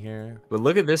flag in here. But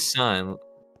look at this sign.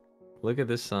 Look at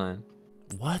this sign.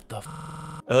 What the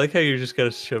I like how you just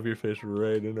gotta shove your face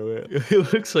right into it.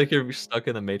 It looks like you're stuck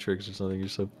in the Matrix or something. You're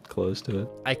so close to it.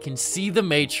 I can see the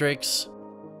Matrix.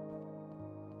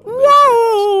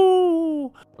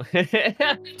 Whoa!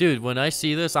 Dude, when I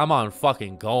see this, I'm on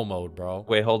fucking go mode, bro.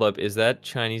 Wait, hold up. Is that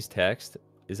Chinese text?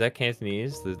 Is that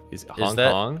Cantonese? Is Hong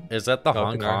Kong? Is that the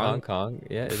Hong Kong? Hong Kong?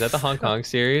 Yeah. Is that the Hong Kong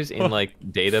series in like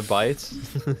data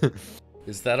bytes?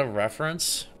 Is that a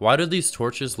reference? Why do these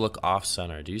torches look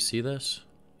off-center? Do you see this?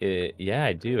 Yeah,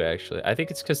 I do actually. I think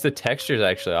it's because the texture is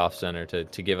actually off-center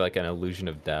to give like an illusion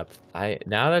of depth.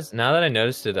 Now that I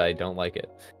noticed it, I don't like it.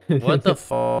 What the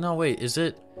fuck? No, wait. Is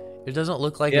it? It doesn't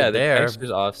look like yeah, it there. The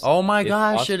texture's off. Oh my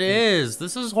gosh, it is.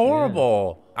 This is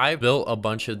horrible. Yeah. I built a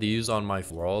bunch of these on my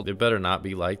world. It better not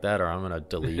be like that or I'm gonna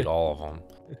delete all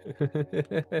of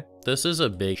them. This is a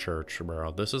big church,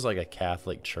 bro. This is like a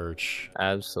Catholic church.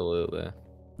 Absolutely.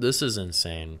 This is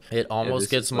insane. It Yeah, almost this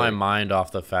gets is my like, mind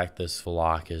off the fact this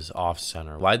block is off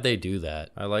center. Why'd they do that?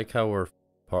 I like how we're,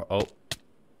 oh,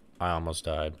 I almost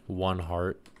died. 1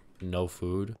 heart, no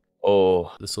food.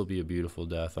 oh, This will be a beautiful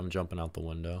death. I'm jumping out the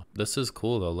window. This is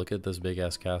cool though. Look at this big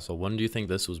ass castle. When do you think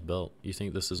this was built? You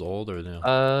think this is old or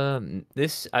new?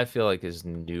 this I feel like is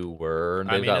newer.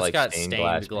 I They've mean, got it's like got stained stained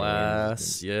glass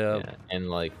glass. Yeah. yeah, and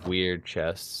like weird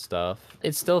chest stuff.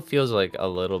 It still feels like a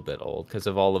little bit old because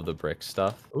of all of the brick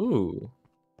stuff. Ooh,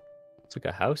 it's like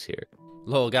a house here.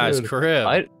 Little guy's Dude,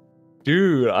 crib.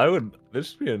 Dude, I would.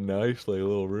 This would be a nice like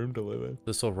little room to live in.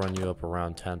 This will run you up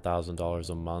around $10,000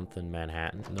 a month in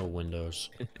Manhattan. No windows.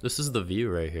 This is the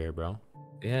view right here, bro.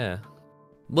 Yeah.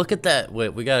 Look at that. Wait,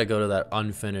 we gotta go to that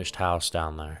unfinished house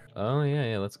down there. Oh yeah,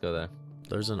 yeah. Let's go there.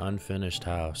 There's an unfinished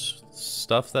house.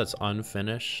 Stuff that's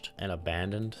unfinished and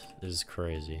abandoned is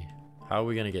crazy. How are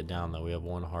we gonna get down though? We have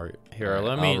 1 heart. Here,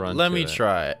 Alright, let me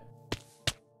try it.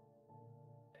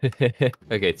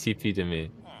 Okay, TP to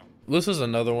me. This is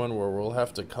another one where we'll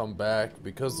have to come back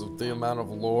because of the amount of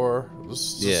lore.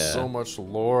 There's just so much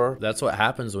lore. That's what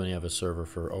happens when you have a server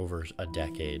for over a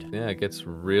decade. Yeah, it gets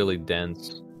really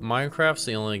dense. Minecraft's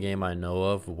the only game I know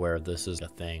of where this is a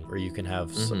thing, where you can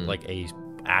have like a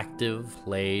active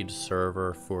played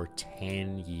server for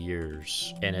 10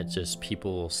 years and it just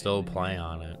people will still play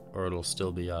on it or it'll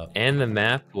still be up. And the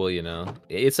map, well, you know,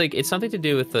 it's like it's something to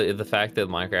do with the fact that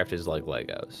Minecraft is like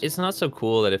Legos. It's not so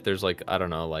cool that if there's like, I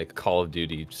don't know, like Call of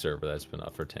Duty server that's been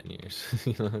up for 10 years,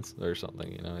 you know, or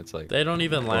something, you know, it's like they don't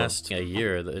even last a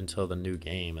year until the new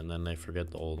game and then they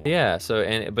forget the old one. Yeah,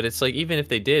 so but it's like even if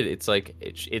they did, it's like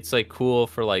it's like cool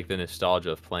for like the nostalgia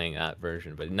of playing that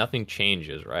version, but nothing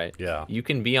changes, right? Yeah. You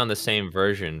can be on the same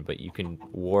version, but you can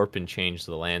warp and change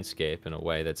the landscape in a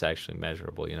way that's actually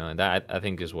measurable, you know, and that I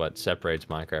think is what separates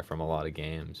Minecraft from a lot of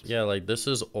games. Yeah, like this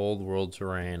is old world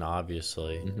terrain,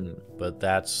 obviously, but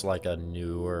that's like a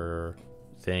newer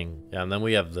thing. Yeah, and then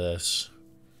we have this.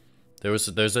 There's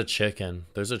a chicken.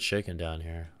 There's a chicken down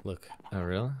here. Look. Oh,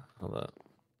 really? Hold up.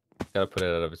 Gotta put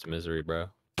it out of its misery, bro.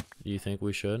 Do you think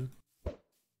we should?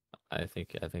 I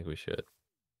think we should.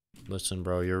 Listen,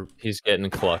 bro, he's getting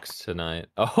clucked tonight.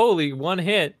 Oh, holy 1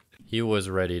 hit. He was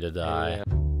ready to die. Yeah.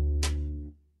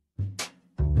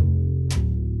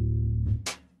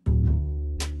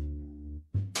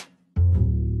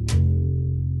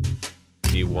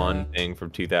 See one thing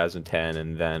from 2010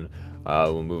 and then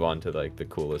we'll move on to like the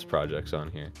coolest projects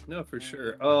on here. No, for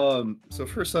sure. So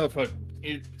first off,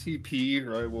 TP,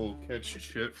 or I will catch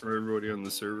shit from everybody on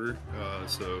the server.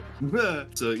 So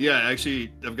yeah,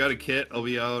 actually, I've got a kit. I'll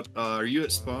be out. Are you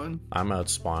at spawn? I'm at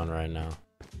spawn right now.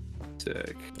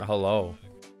 Sick. Hello.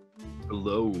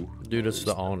 Hello. Dude, it's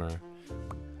the owner.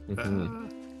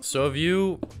 So have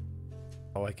you...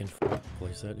 Oh, I can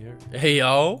place that here. Hey,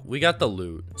 yo, we got the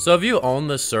loot. So have you owned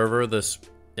this server this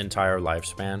entire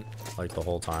lifespan? Like the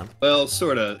whole time? Well,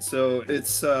 sorta. So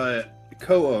it's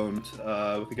co-owned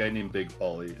with a guy named Big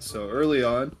Polly. So early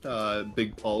on,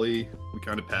 Big Polly, we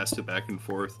kind of passed it back and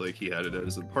forth. Like he had it at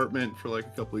his apartment for like a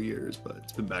couple of years, but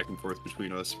it's been back and forth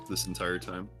between us this entire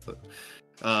time. But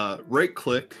right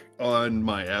click on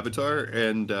my avatar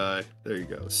and there you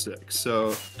go, sick.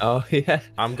 So oh yeah,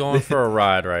 I'm going for a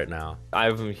ride right now.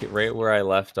 I'm right where I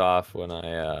left off when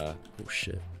I oh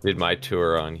shit, did my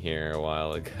tour on here a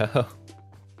while ago.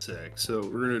 Sick. So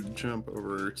we're gonna jump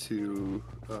over to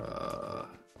God,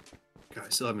 I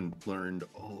still haven't learned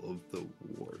all of the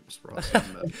warps.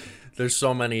 There's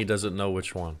so many, he doesn't know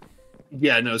which one.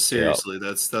 Yeah, no, seriously,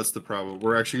 that's the problem.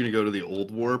 We're actually gonna go to the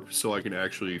old warp so I can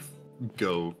actually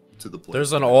go to the place.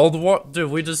 There's an old warp?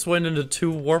 Dude, we just went into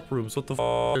 2 warp rooms. What the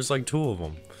f? There's like 2 of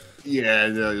them.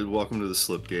 Yeah, welcome to the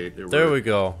slip gate. There we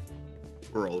go.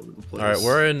 We're all over the place. All right,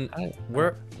 we're in.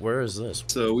 Where is this?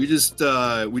 So we just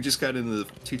got into the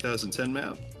 2010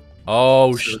 map.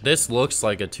 Oh, this looks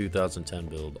like a 2010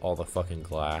 build. All the fucking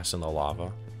glass and the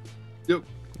lava. Yep.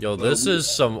 Yo, this is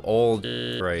some old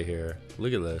right here.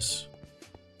 Look at this.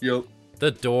 Yep.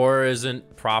 The door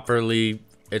isn't properly.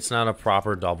 It's not a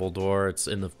proper double door. It's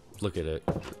in the. Look at it.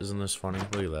 Isn't this funny?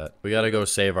 Look at that. We gotta go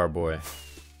save our boy.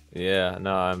 Yeah,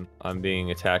 no, I'm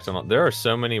being attacked on. There are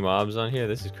so many mobs on here.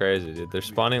 This is crazy, dude. They're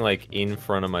spawning like in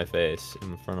front of my face,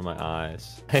 in front of my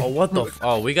eyes. Oh, what the?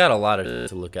 Oh, we got a lot of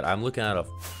to look at. I'm looking at a.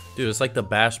 Dude, it's like the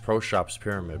Bass Pro Shops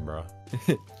pyramid, bro.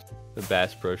 The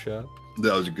Bass Pro Shop.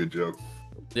 That was a good joke.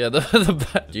 Yeah,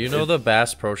 do you know the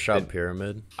Bass Pro Shop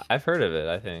pyramid? I've heard of it,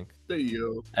 I think. Hey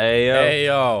yo. Hey yo. Hey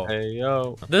yo. Hey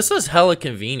yo. This is hella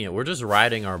convenient. We're just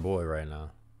riding our boy right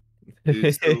now.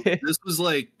 Dude, so this was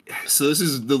like, so this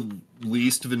is the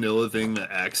least vanilla thing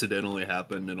that accidentally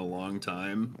happened in a long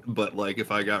time. But like,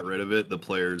 if I got rid of it, the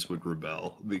players would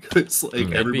rebel because like They'd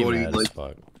be everybody mad as like,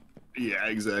 fuck. yeah,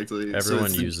 exactly. Everyone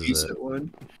it's the uses decent it.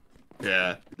 one.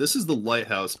 Yeah, this is the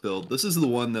lighthouse build. This is the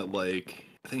one that like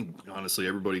I think honestly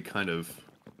everybody kind of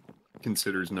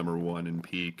considers #1 in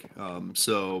peak.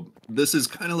 So this is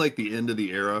kind of like the end of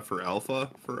the era for alpha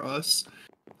for us.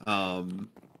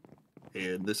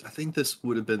 And this, I think this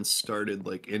would have been started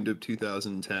like end of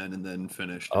 2010 and then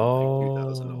finished in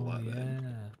like 2011.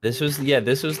 Yeah.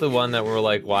 This was the one that we're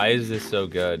like, why is this so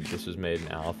good? This was made in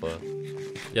alpha.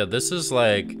 Yeah, this is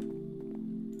like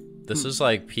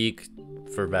peak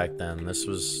for back then. This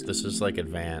is like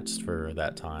advanced for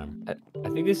that time. I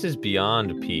think this is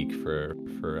beyond peak for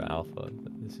alpha.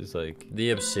 This is like The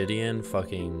obsidian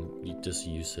fucking just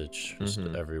usage just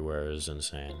everywhere is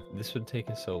insane. this would take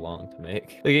us so long to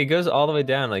make. Like it goes all the way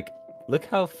down. Like look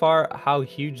how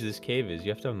huge this cave is.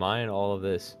 You have to mine all of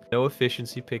this. No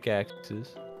efficiency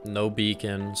pickaxes. No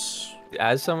beacons.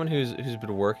 As someone who's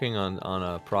been working on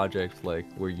a project like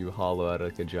where you hollow out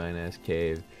like a giant ass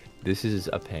cave, this is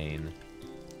a pain.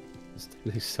 It's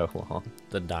taking so long.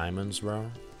 The diamonds, bro.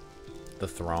 The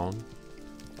throne.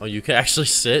 Oh, you can actually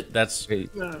sit? That's... Wait,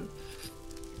 I'm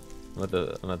at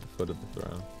the foot of the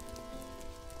throne.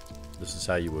 This is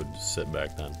how you would sit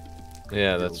back then.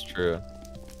 Yeah, that's true.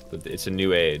 But it's a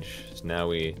new age. So now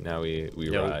we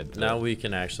Yeah, ride. now we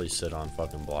can actually sit on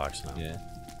fucking blocks now. Yeah.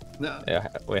 No. Yeah.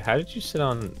 Wait, how did you sit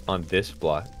on this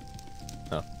block?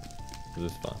 Oh,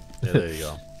 this is fun. Yeah, there you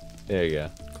go. There you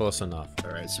go. Close enough.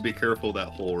 All right, so be careful of that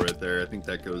hole right there. I think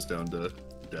that goes down to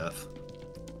death.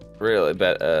 Really,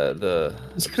 but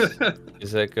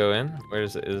does that go in? Where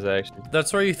does it? Is that actually?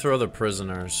 That's where you throw the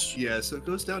prisoners. Yeah, so it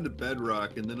goes down to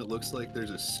bedrock, and then it looks like there's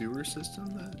a sewer system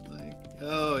that, like,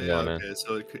 oh yeah, Yeah, man. okay,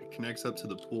 so it connects up to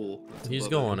the pool. That's He's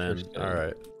above going it. in. All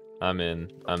right. I'm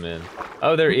in.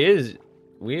 Oh, there is.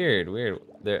 Weird.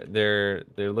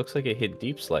 There looks like it hit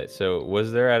deep slate. So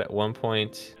was there at one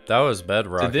point? That was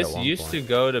bedrock. So this at one used point. to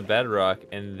go to bedrock,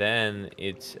 and then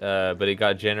but it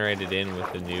got generated in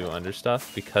with the new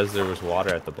understuff because there was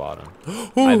water at the bottom.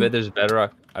 I bet there's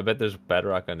bedrock. I bet there's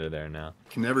bedrock under there now.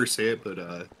 Can never say it, but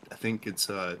I think it's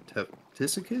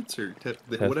testicates or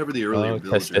whatever the earlier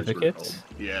villagers were called. Testificates?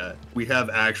 Yeah, we have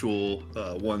actual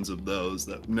ones of those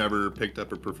that never picked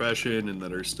up a profession and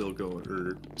that are still going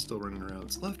or still running around.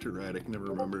 It's left or right, I can never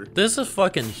remember. This is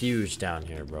fucking huge down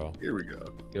here, bro. Here we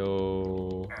go.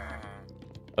 Yo.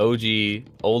 OG,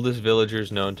 oldest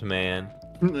villagers known to man.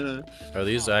 Are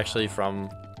these actually from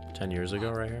 10 years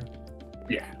ago right here?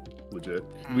 Yeah, legit.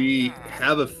 We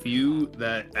have a few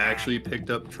that actually picked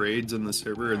up trades in the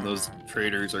server, and those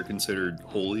traders are considered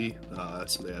holy.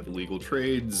 So they have illegal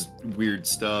trades, weird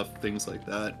stuff, things like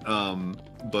that.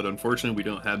 But unfortunately, we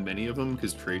don't have many of them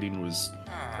because trading was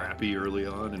crappy early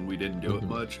on, and we didn't do it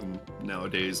much. And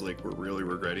nowadays, like, we're really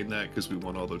regretting that because we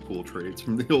want all the cool trades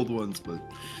from the old ones, but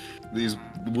these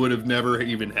would have never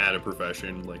even had a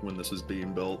profession. Like when this was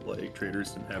being built, like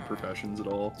traders didn't have professions at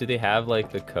all. Do they have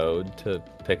like the code to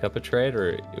pick up a trade,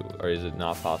 or is it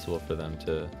not possible for them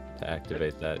to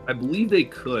activate that? I believe they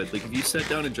could. Like if you set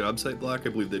down a job site block, I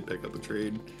believe they'd pick up a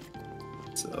trade.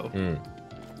 So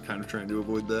kind of trying to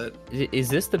avoid that. Is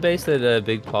this the base that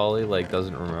Big Polly like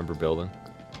doesn't remember building?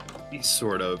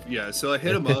 Sort of, yeah. So I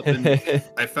hit him up and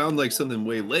I found like something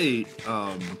way late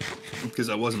because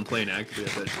I wasn't playing actively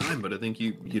at that time. But I think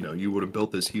you would have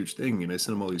built this huge thing, and I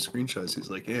sent him all these screenshots. He's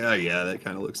like, yeah, that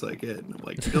kind of looks like it. And I'm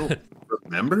like, you don't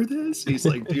remember this? He's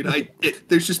like, dude,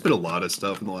 there's just been a lot of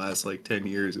stuff in the last like 10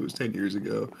 years. It was 10 years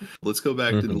ago. Let's go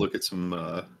back and look at some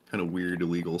kind of weird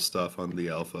illegal stuff on the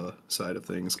alpha side of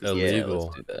things.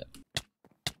 Illegal. Yeah,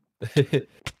 let's do that.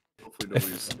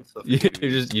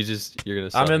 You're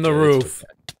gonna. I'm in the roof.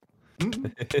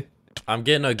 I'm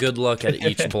getting a good look at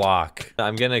each block.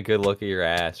 I'm getting a good look at your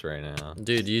ass right now.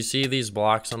 Dude, you see these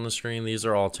blocks on the screen? These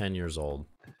are all 10 years old.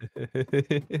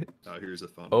 Oh, here's a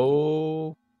fun one.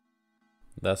 Oh.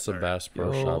 That's the Bass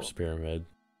Pro Yo. Shops pyramid.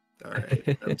 All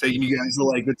right, I'm taking you guys to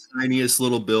like the tiniest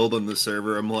little build on the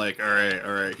server. I'm like, all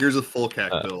right. Here's a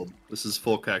Folkhack build. This is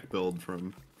Folkhack build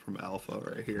from Alpha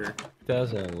right here.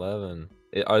 2011.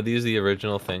 Are these the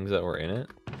original things that were in it?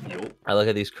 Yep. I look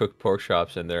at these cooked pork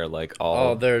chops and they're like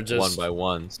all they're just one by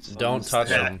ones. Don't touch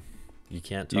them. You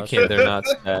can't touch You can't. them. They're not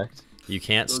stacked. You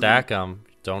can't stack them.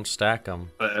 Don't stack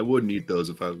them. I wouldn't eat those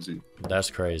if I was you.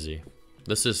 That's crazy.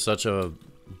 This is such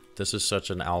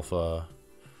an alpha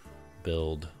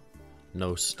build.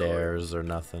 No stairs or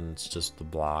nothing. It's just the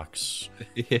blocks.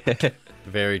 Yeah.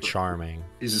 Very charming.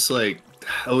 It's just like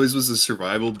always was a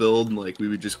survival build, and like we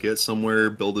would just get somewhere,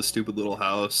 build a stupid little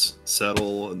house,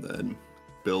 settle, and then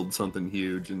build something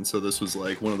huge. And so this was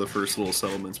like one of the first little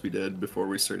settlements we did before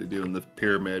we started doing the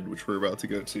pyramid, which we're about to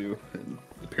go to. And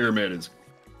the pyramid is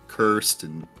cursed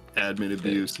and admin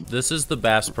abuse. This is the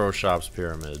Bass Pro Shops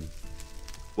pyramid.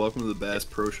 Welcome to the Bass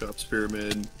Pro Shops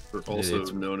pyramid, or also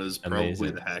it's known as probably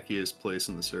amazing. the hackiest place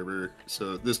in the server.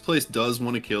 So this place does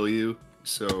want to kill you.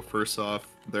 So first off,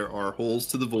 there are holes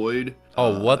to the void.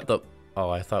 Oh, what the? Oh,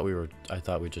 I thought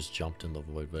we just jumped in the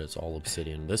void, but it's all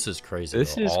obsidian. This is crazy.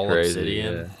 This though. is all crazy.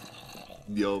 obsidian.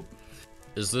 Yeah. Yup.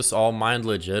 Is this all mined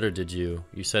legit, or did you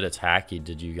said it's hacky?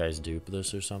 Did you guys dupe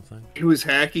this or something? It was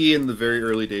hacky in the very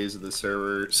early days of the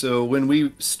server. So when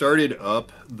we started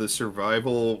up, the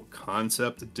survival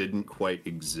concept didn't quite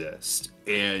exist,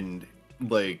 and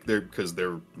like because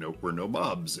there were no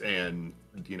mobs, and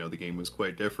the game was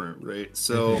quite different, right?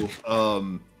 So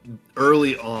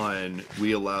early on,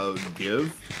 we allowed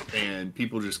give, and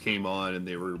people just came on and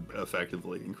they were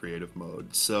effectively in creative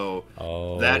mode. So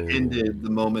that ended the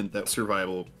moment that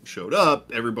survival showed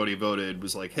up. Everybody voted,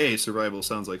 was like, hey, survival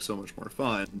sounds like so much more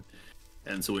fun.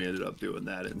 And so we ended up doing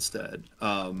that instead.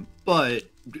 But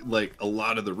like a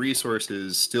lot of the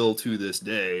resources still to this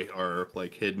day are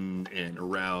like hidden and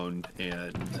around,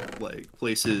 and like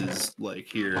places like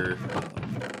here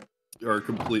are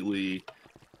completely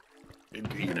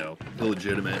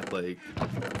illegitimate. Like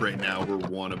right now we're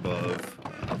one above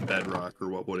bedrock, or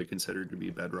what would have considered to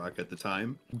be bedrock at the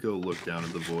time. Go look down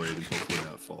in the void and hopefully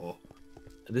not fall.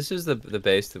 This is the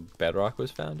base the bedrock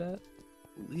was found at?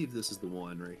 I believe this is the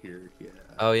one right here. Yeah.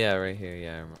 Oh yeah, right here.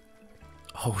 Yeah. I remember.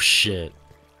 Oh shit.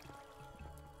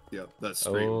 Yep, that's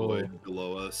straight void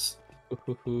below us.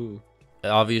 Ooh.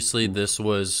 Obviously, this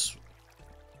was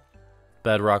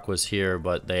bedrock was here,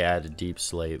 but they added deep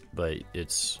slate. But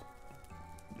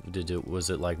was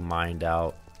it like mined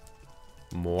out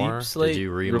more? Deep slate Did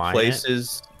you remine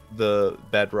replaces the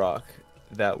bedrock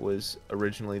that was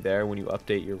originally there when you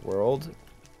update your world,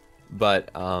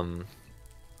 but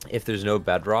if there's no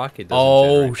bedrock, it doesn't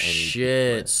generate any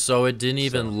shit! So it didn't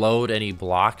even load any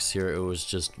blocks here. It was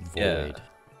just void.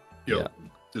 Yeah.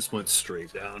 Just went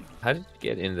straight down. How did you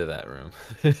get into that room?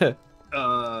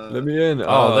 Let me in.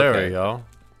 Oh, there we go.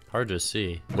 Hard to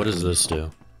see. What does this do?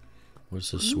 What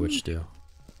does this switch do?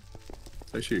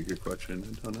 It's actually a good question.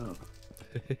 I don't know.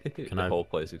 The whole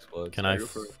place explodes. Can I?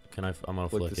 I'm gonna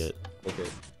flick it. Okay.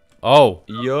 Oh!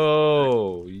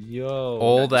 Yo!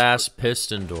 Old ass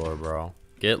piston door, bro.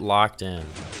 Get locked in.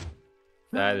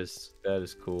 That is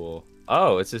cool.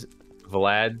 Oh, it's just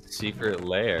Vlad's secret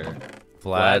lair.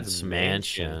 Vlad's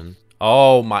mansion.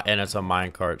 Oh my! And it's a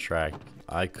minecart track.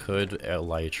 I could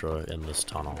elytra in this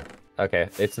tunnel. Okay,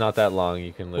 it's not that long.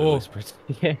 You can literally sprint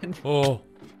to the end. Oh.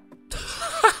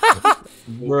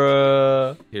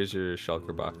 Bruh. Here's your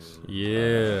shulker box.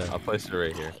 Yeah. I'll place it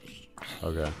right here.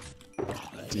 Okay.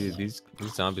 Dude, these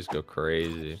zombies go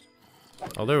crazy.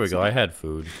 Oh, there we go. I had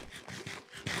food.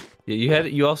 Yeah,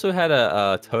 you also had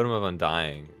a totem of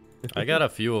undying. I got a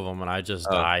few of them, and I just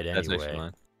died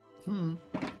anyway.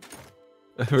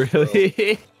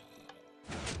 Really?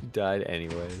 You died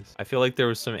anyways. I feel like there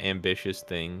was some ambitious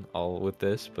thing all with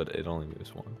this, but it only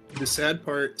moves one. The sad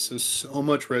part, so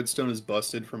much redstone is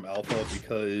busted from alpha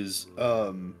because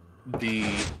the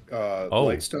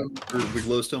lightstone or the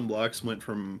glowstone blocks went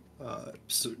from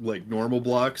like normal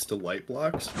blocks to light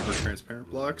blocks or transparent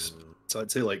blocks. So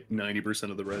I'd say like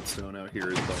 90% of the redstone out here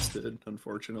is busted,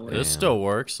 unfortunately. This still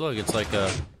works. Look, it's like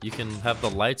you can have the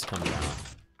lights come down.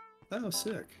 Oh,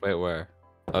 sick. Wait, where?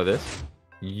 Oh, this?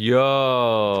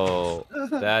 Yo,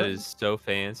 that is so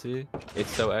fancy.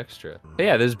 It's so extra. But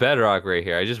yeah, there's bedrock right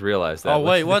here. I just realized that. Oh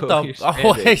wait, what the?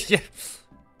 Oh wait, yeah.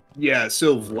 Yeah,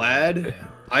 so Vlad,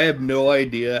 I have no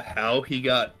idea how he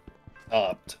got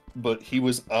opt, but he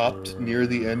was opt near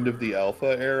the end of the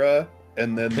alpha era,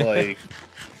 and then like,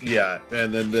 yeah,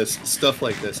 and then this stuff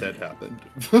like this had happened.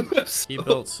 He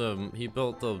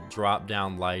built the drop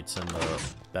down lights and the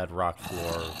bedrock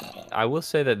floor. I will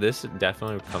say that this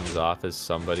definitely comes off as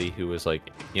somebody who was like,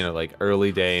 like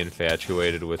early day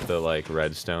infatuated with the like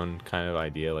redstone kind of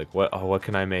idea. Like, what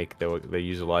can I make that they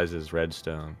utilize as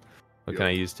redstone? What can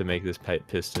I use to make this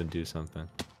piston do something?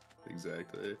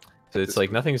 Exactly. So it's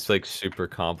like nothing's like super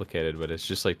complicated, but it's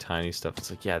just like tiny stuff. It's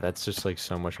like, yeah, that's just like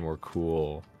so much more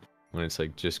cool when it's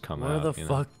like just come out. Where the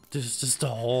fuck? There's just a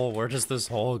hole. Where does this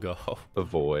hole go? The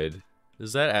void.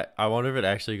 Is that? I wonder if it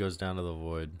actually goes down to the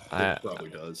void. It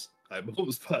probably does. I'm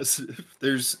almost positive.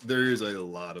 There is a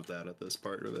lot of that at this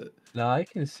part of it. No, I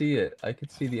can see it. I can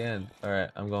see the end. All right,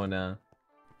 I'm going down.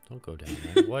 Don't go down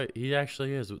there. What? He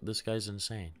actually is. This guy's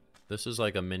insane. This is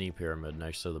like a mini pyramid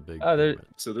next to the big pyramid.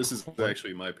 So this is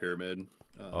actually my pyramid.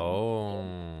 Oh.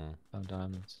 Found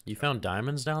diamonds. You found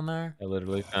diamonds down there? I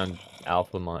literally found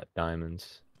alpha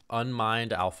diamonds.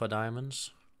 Unmined alpha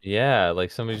diamonds? Yeah,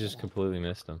 like somebody just completely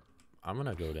missed them. I'm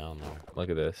gonna go down there. Look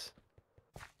at this.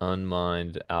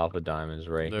 Unmined alpha diamonds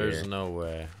right There's here. no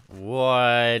way.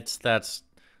 What? That's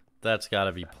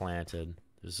gotta be planted.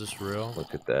 Is this real?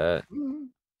 Look at that. Mhm.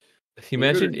 You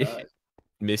Believe it or imagine not.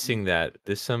 missing that.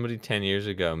 This somebody 10 years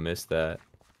ago missed that.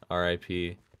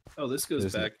 R.I.P. Oh, this goes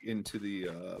Isn't back into the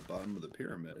bottom of the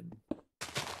pyramid.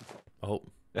 Oh,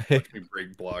 Watch me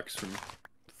break blocks from.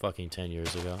 fucking 10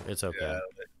 years ago. It's okay.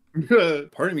 Yeah.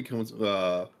 Part of me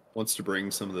wants to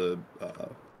bring some of the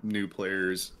new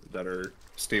players that are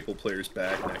staple players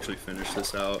back and actually finish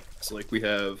this out. So like we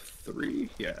have three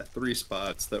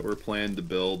spots that were planned to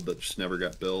build that just never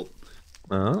got built.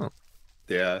 Oh.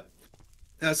 Yeah.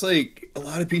 That's like a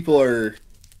lot of people are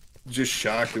just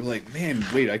shocked. They're like, man,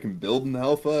 wait, I can build an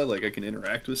alpha, like I can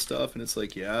interact with stuff, and it's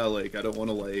like, yeah, like I don't want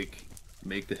to like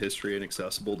make the history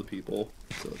inaccessible to people.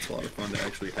 So it's a lot of fun to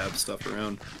actually have stuff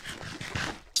around.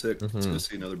 Sick. Let's go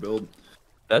see another build.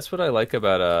 That's what I like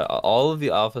about all of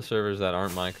the alpha servers that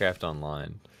aren't Minecraft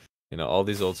Online. You know, all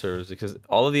these old servers, because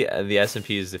all of the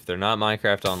SMPs, if they're not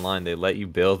Minecraft Online, they let you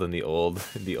build in the old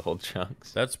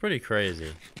chunks. That's pretty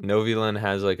crazy. Noviland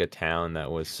has like a town that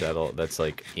was settled that's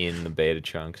like in the beta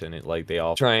chunks, and it like they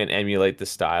all try and emulate the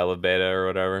style of beta or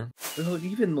whatever. Well,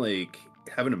 even like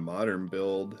having a modern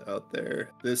build out there.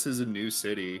 This is a new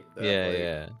city that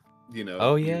Yeah. you know,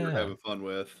 Oh, we were yeah. having fun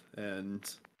with, and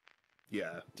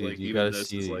yeah, Dude, like you even gotta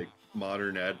this is see- like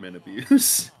modern admin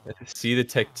abuse. See the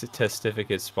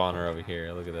testificate spawner over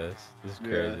here. Look at this. This is Yeah.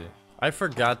 crazy. I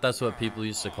forgot that's what people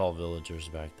used to call villagers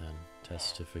back then.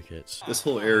 Testificates. This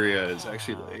whole area is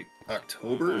actually like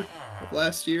October of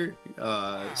last year.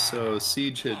 So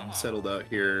Siege had settled out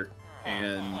here,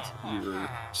 and we were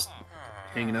just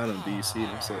hanging out on BC, and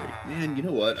I was like, man, you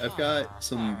know what? I've got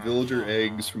some villager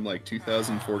eggs from like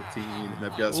 2014, and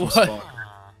I've got some What? spawners.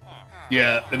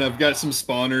 Yeah, and I've got some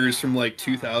spawners from like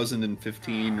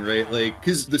 2015, right? Like,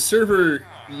 because the server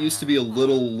used to be a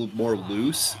little more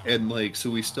loose, and like, so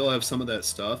we still have some of that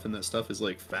stuff, and that stuff is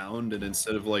like found, and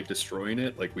instead of like destroying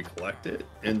it, like we collect it.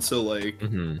 And so like,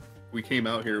 we came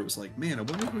out here, it was like, man, I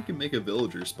wonder if we can make a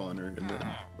villager spawner, and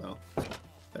then, well,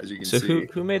 as you can So see.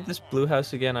 who made this blue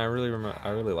house again? I really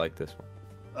like this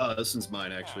one. This one's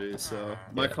mine actually. So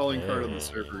my calling card on the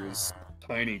server is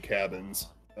tiny cabins.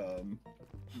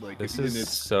 Like This and is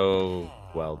it's so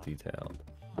well detailed.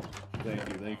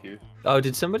 thank you. Oh,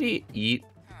 did somebody eat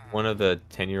one of the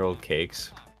 10-year-old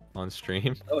cakes on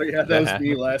stream? Oh yeah, that was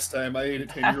me last time. I ate a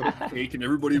 10-year-old cake and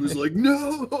everybody was like,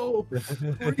 "No!"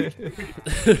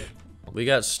 We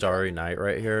got Starry Night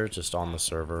right here, just on the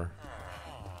server.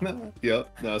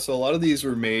 Yep. No, so a lot of these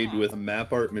were made with a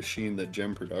map art machine that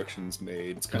Gem Productions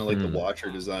made. It's kind of like the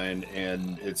Watcher design,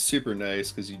 and it's super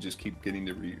nice because you just keep getting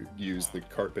to reuse the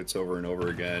carpets over and over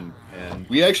again. And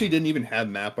we actually didn't even have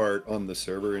map art on the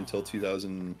server until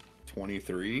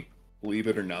 2023, believe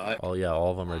it or not. Oh yeah, all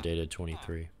of them are dated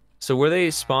 23. So were they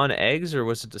spawn eggs, or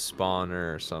was it the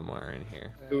spawner somewhere in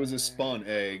here? It was a spawn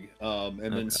egg, and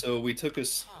then so we took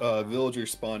a villager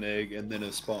spawn egg and then a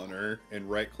spawner, and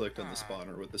right-clicked on the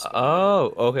spawner with the spawner.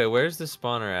 Oh, okay. Where's the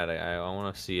spawner at? I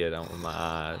want to see it with my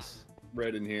eyes.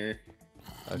 Right in here.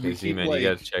 Okay, We Z-Man, keep, you like-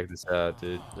 gotta check this out,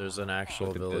 dude. There's an actual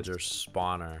Look at villager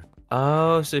spawner.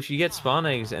 Oh, so if you get spawn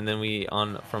eggs and then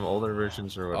from older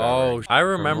versions or whatever. Oh, I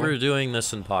remember doing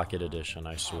this in Pocket Edition.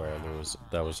 I swear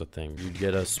that was a thing. You'd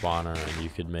get a spawner and you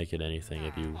could make it anything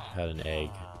if you had an egg.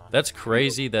 That's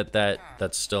crazy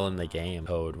that's still in the game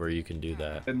code where you can do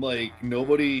that. And like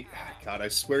nobody, God, I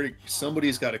swear,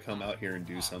 somebody's got to come out here and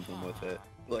do something with it.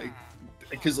 Like,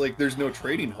 because like there's no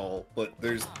trading hall, but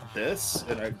there's this,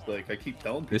 and I keep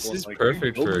telling people, This I'm is like, perfect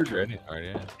 "Hey, build for a your- trading card,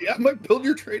 yeah. Yeah, I'm like, build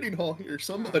your trading hall here,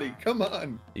 somebody, come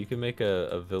on. You can make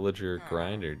a villager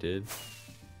grinder, dude.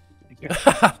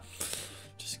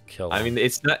 Just kill I them. mean,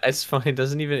 it's fine.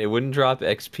 It wouldn't drop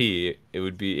XP. You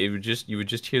would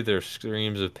just hear their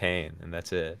screams of pain, and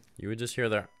that's it. You would just hear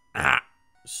their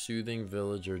soothing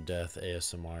villager death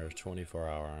ASMR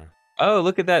 24-hour. Oh,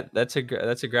 look at that. That's a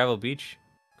gravel beach.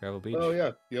 Gravel beach. Oh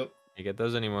yeah, yep. You get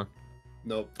those anymore?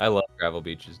 Nope. I love gravel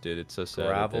beaches, dude. It's so sad that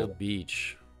Gravel they don't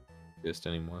Beach. exist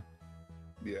anymore.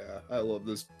 Yeah, I love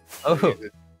this. Oh,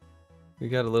 we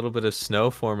got a little bit of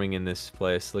snow forming in this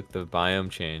place. Look, the biome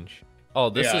change. Oh,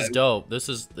 this Yeah, is dope.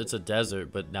 It's a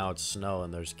desert, but now it's snow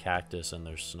and there's cactus and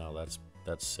there's snow.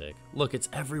 That's sick. Look, it's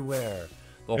everywhere.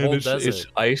 The whole desert. It's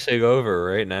icing over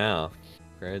right now.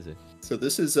 Crazy. So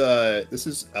this is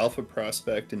Alpha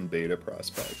Prospect and Beta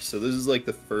Prospect. So this is like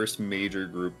the first major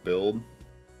group build.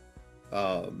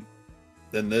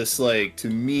 Then this, like, to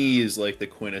me, is like the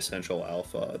quintessential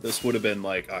alpha. This would have been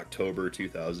like October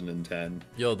 2010.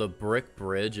 Yo, the brick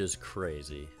bridge is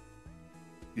crazy.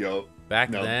 Yo.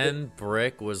 Back then,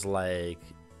 brick was like,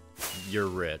 you're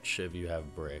rich if you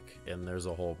have brick, and there's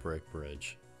a whole brick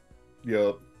bridge.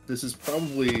 Yo. This is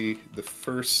probably the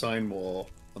first sign wall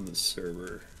on the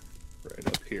server, right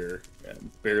up here, and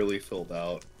barely filled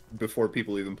out before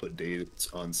people even put dates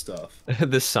on stuff.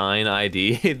 The sign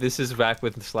ID. This is back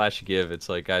with /give. It's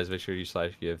like, guys, make sure you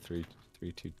 /give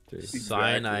 3323.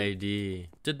 Sign ID.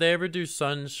 Did they ever do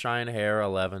Sunshine Hair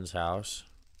 11's house?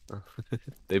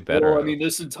 They better. Well, I mean,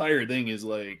 this entire thing is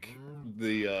like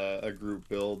the a group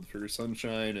build for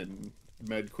Sunshine and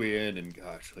Med Queen and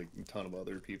gosh, like a ton of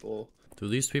other people. Do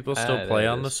these people still play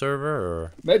on the server,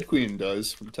 or? Med Queen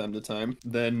does from time to time.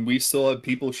 Then we still have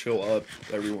people show up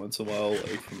every once in a while,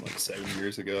 like from like 7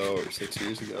 years ago or 6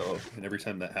 years ago. And every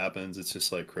time that happens, it's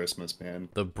just like Christmas, man.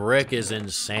 The brick is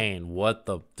insane. What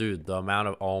the dude? The amount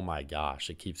of oh my gosh,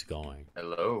 it keeps going.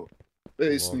 Hello.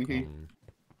 Hey, Sneaky.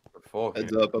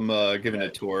 Heads up, I'm giving a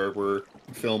tour. We're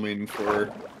filming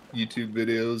for YouTube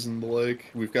videos and the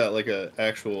like. We've got like a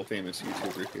actual famous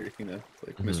YouTuber here, you know,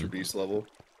 like Mr. Beast level.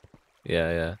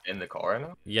 Yeah. In the car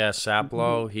now? Yeah,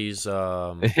 Saplo. He's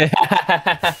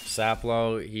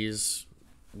Saplo. He's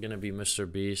gonna be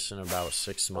Mr. Beast in about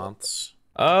 6 months.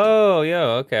 Oh, yeah,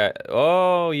 okay.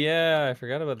 Oh, yeah, I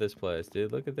forgot about this place,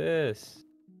 dude. Look at this.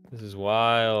 This is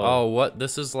wild. Oh, what?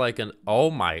 This is like an. Oh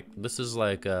my. This is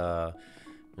like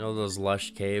you know those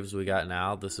lush caves we got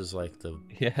now? This is like the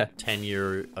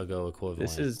 10-year ago equivalent.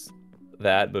 This is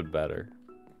that, but better.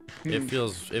 It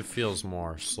feels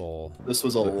more soul. This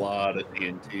was a lot of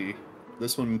TNT.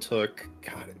 This one took,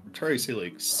 God, I'm trying to say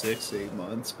like 6-8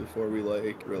 months before we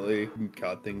like really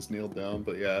got things nailed down.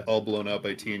 But yeah, all blown out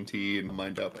by TNT and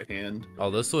mined out by hand.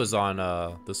 Oh, this was on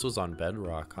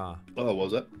Bedrock, huh? Oh,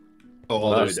 was it? Oh,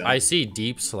 all the way down. I see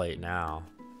Deep Slate now,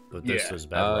 but this was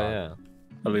Bedrock. Oh, yeah.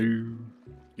 Hello.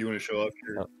 You want to show off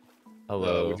your?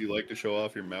 Hello. Would you like to show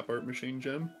off your map art machine,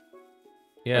 Jim?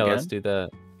 Yeah, Again? let's do that.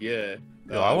 Yeah.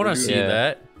 Yo, I want to see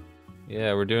that.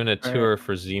 Yeah, we're doing a tour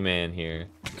for Z-Man here.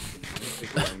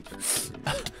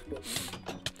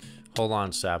 Hold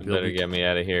on, Sap. You better get me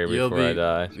out of here before I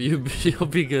die. You'll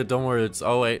be good. Don't worry. It's.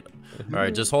 Oh wait. All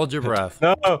right, just hold your breath.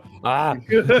 No. Ah.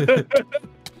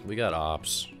 We got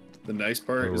ops. The nice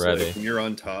part is like when you're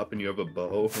on top and you have a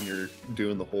bow and you're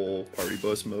doing the whole party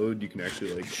bus mode, you can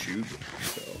actually like shoot.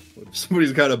 So if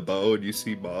somebody's got a bow and you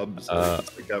see mobs,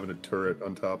 it's like having a turret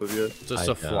on top of you. Just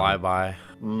a flyby.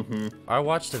 Mm-hmm. I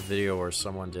watched a video where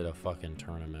someone did a fucking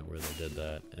tournament where they did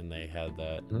that, and they had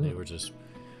that. And they were just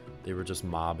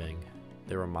mobbing.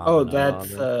 They were mobbing. Oh,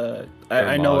 that's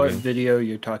I know what video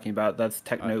you're talking about. That's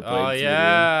Technoblade's oh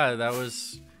yeah, that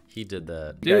was. He did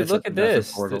that. Dude, look at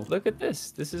this. Look at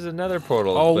this. This is another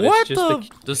portal. Oh, but what it's just the?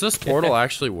 Does this portal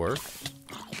actually work?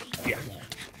 Yeah.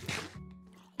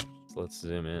 So let's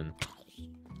zoom in.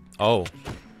 Oh.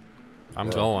 I'm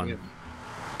going.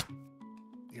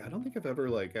 Yeah, I don't think I've ever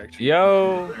like actually.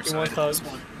 Yo, you want hugs?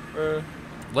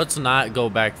 Let's not go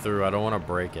back through. I don't want to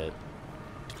break it.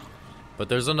 But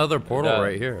there's another portal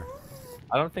right here.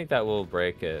 I don't think that will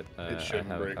break it. It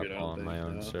shouldn't I have break a it, I couple don't on my think,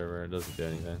 own no. server. It doesn't do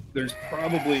anything.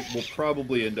 We'll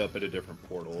probably end up at a different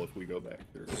portal if we go back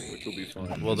through, which will be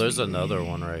fun. Well, there's another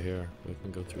one right here. We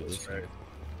can go through this. Right.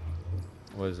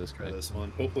 What is this Try guy? this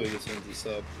one. Hopefully this ends us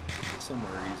up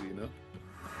somewhere easy, you know?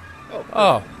 Oh.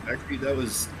 Oh. Actually, that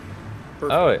was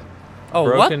perfect. Oh, wait. Oh,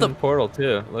 Broken what the? portal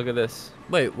too. Look at this.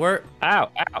 Wait, where? Ow,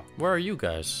 ow. Where are you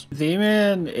guys?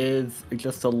 Z-Man is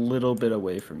just a little bit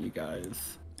away from you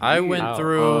guys. I went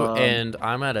through, and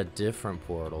I'm at a different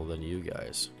portal than you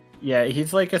guys. Yeah,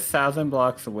 he's like 1,000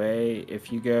 blocks away.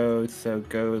 If you go,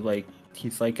 like,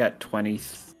 he's like at 20.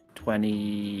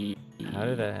 How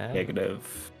did that happen?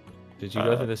 Negative. Did you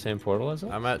go through the same portal as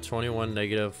us? I'm at 21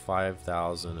 negative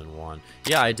 5,001.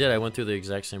 Yeah, I did. I went through the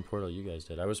exact same portal you guys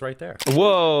did. I was right there.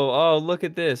 Whoa! Oh, look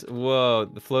at this. Whoa!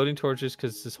 The floating torches,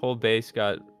 because this whole base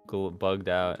got bugged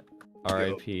out.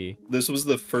 R.I.P. This was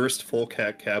the first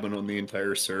Folkhack cabin on the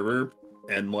entire server,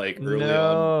 and like early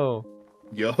on.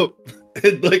 Yup.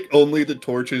 And like only the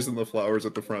torches and the flowers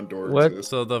at the front door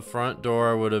exist. So the front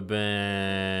door would have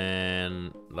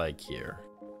been like here.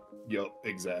 Yup,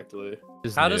 exactly.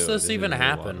 How does new. this is even a new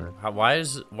happen? one.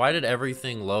 Why did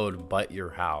everything load but your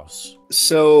house?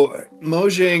 So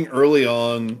Mojang early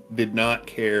on did not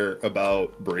care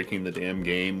about breaking the damn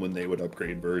game when they would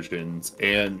upgrade versions,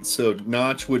 and so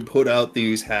Notch would put out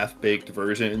these half-baked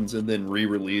versions and then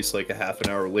re-release like a half an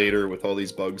hour later with all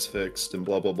these bugs fixed and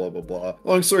blah blah blah blah blah.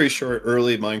 Long story short,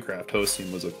 early Minecraft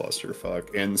hosting was a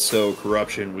clusterfuck, and so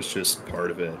corruption was just part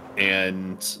of it.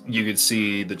 And you could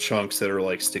see the chunks that are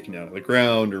like sticking out of the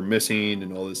ground or missing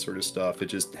and all this sort of stuff. It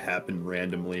just happened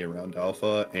randomly around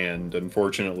alpha, and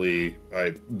unfortunately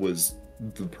I was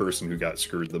the person who got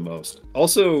screwed the most.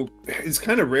 Also, it's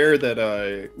kind of rare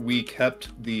that we kept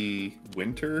the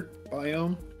winter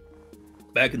biome.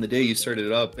 Back in the day, you started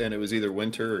it up and it was either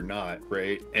winter or not,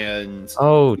 right? And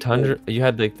Oh, tundra. You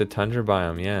had like the tundra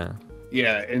biome, yeah.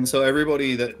 yeah, and so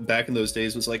everybody that back in those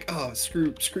days was like, "Oh,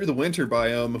 screw the winter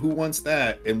biome. Who wants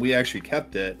that?" And we actually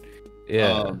kept it.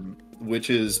 Yeah.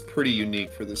 Which is pretty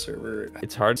unique for the server.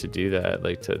 It's hard to do that,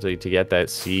 like to get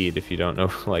that seed if you don't know,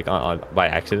 like on by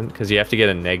accident, because you have to get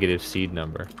a negative seed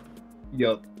number.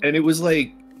 Yep. And it was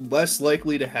like less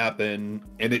likely to happen,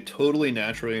 and it totally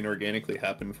naturally and organically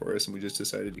happened for us, and we just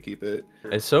decided to keep it.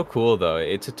 It's so cool though.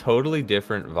 It's a totally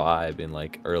different vibe in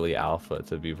like early alpha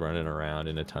to be running around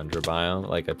in a tundra biome,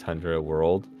 like a tundra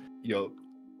world. Yep.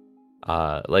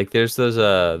 Like there's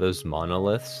those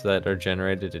monoliths that are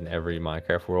generated in every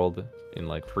Minecraft world in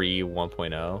like pre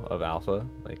 1.0 of alpha,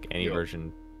 like any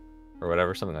version or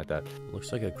whatever, something like that.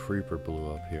 Looks like a creeper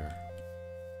blew up here.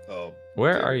 Oh.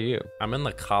 Where are you? I'm in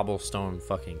the cobblestone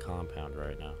fucking compound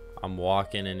right now. I'm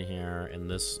walking in here, and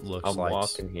this looks I'm like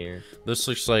walking here. This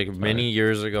looks like many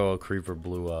years ago a creeper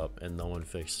blew up and no one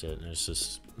fixed it, and it's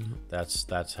just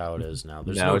that's how it is now.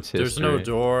 There's no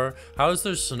door. How is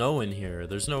there snow in here?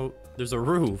 There's a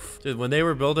roof. Dude, when they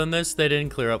were building this, they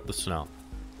didn't clear up the snow.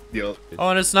 Yep. Oh,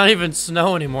 and it's not even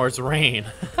snow anymore, it's rain.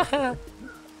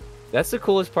 That's the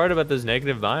coolest part about those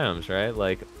negative biomes, right?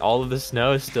 Like all of the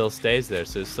snow still stays there,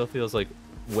 so it still feels like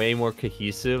way more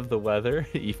cohesive, the weather,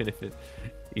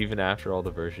 even after all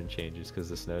the version changes, because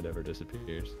the snow never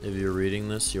disappears. If you're reading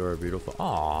this, you are beautiful.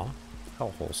 Aw, how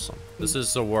wholesome. This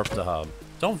is the warp to hub.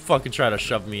 Don't fucking try to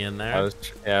shove me in there. I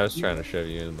was trying to shove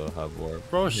you into the hub warp.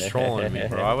 Bro's trolling me,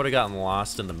 bro. I would have gotten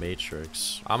lost in the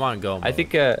Matrix. I'm on go mode. I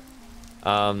think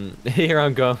you're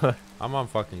on go mode. I'm on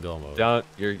fucking go mode. Don't,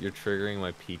 you're triggering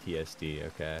my PTSD,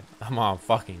 okay? I'm on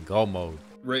fucking go mode.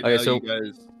 Right okay, now, so you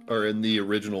guys are in the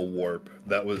original warp.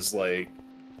 That was like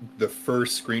the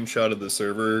first screenshot of the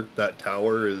server. That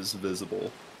tower is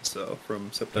visible. So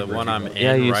from September. The one I'm in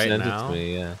yeah, you right sent now. it to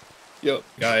me, yeah. Yep.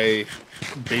 Guy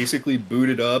basically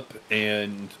booted up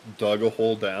and dug a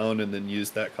hole down, and then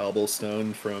used that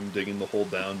cobblestone from digging the hole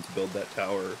down to build that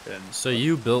tower. And So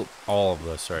you built all of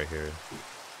this right here.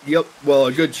 Yep, well,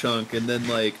 a good chunk, and then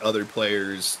like other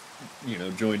players, you know,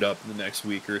 joined up in the next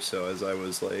week or so as I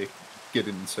was like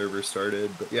getting the server started.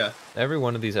 But yeah, Every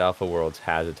one of these alpha worlds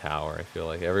has a tower. I feel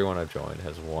like everyone I've joined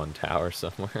has one tower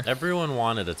somewhere. Everyone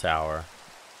wanted a tower.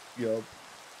 yep.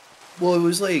 Well, it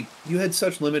was like you had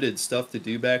such limited stuff to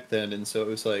do back then, and so it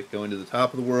was like going to the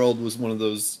top of the world was one of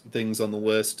those things on the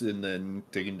list, and then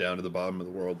digging down to the bottom of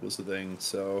the world was the thing.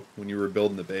 So when you were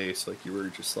building the base, like you were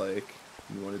just like,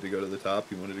 you wanted to go to the top,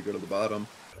 you wanted to go to the bottom.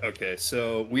 Okay,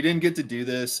 so we didn't get to do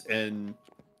this, and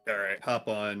all right, hop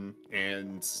on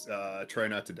and try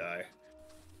not to die.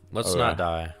 Let's not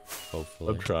die,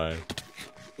 hopefully. I'm trying.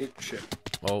 Oh shit!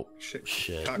 Oh Shit!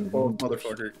 shit. Cockball,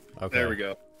 motherfucker! Okay. There we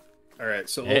go. All right,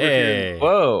 so over Hey. here,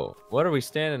 Whoa, what are we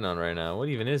standing on right now? What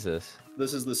even is this?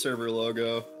 this is the server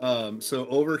logo. So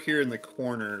over here in the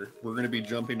corner, we're gonna be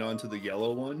jumping onto the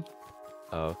yellow one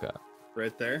Oh, okay.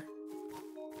 right there.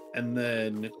 And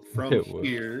then from It would.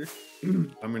 here,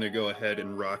 I'm gonna go ahead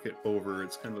and rocket over.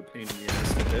 It's kind of a pain in the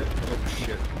ass to hit. Oh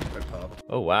shit! I popped.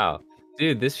 Oh wow,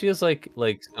 dude, this feels like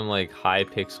some like high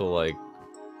pixel like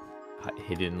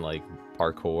hidden like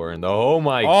parkour and the oh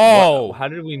my Oh! how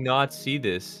did we not see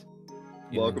this?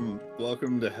 Welcome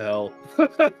to hell.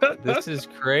 This is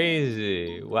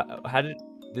crazy.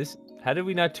 How did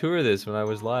we not tour this when I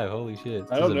was live? Holy shit!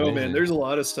 I this don't is know, man. amazing. There's a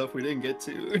lot of stuff we didn't get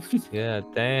to. Yeah,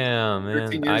 damn,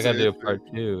 13 man. I years gotta do a of part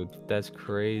 2. That's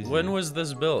crazy. When was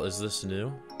this built? Is this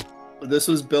new? This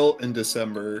was built in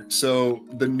December. So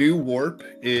the new warp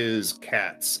is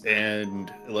Cats,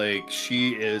 and like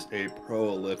she is a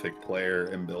prolific player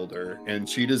and builder, and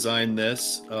she designed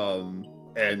this.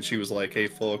 And she was like, "Hey,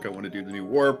 Folk, I want to do the new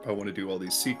warp. I want to do all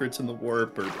these secrets in the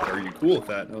warp. Are you cool with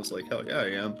that?" And I was like, "Hell yeah, I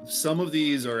am." Some of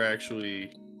these are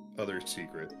actually other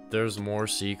secret. There's more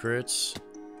secrets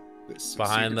This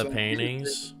behind the secret's on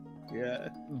paintings. secret. Yeah,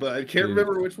 but I can't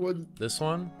remember which one. This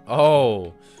one?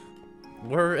 Oh.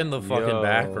 We're in the fucking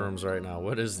back Yo. rooms right now.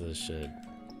 What is this shit?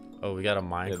 Oh, we got a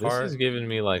Yeah, this minecart. is giving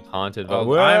me like haunted Oh,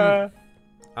 vibes.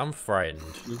 I'm frightened.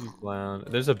 Spooky clown.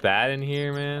 There's a bat in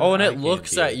here, man. Oh, and I it can't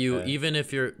looks deal at with you that. even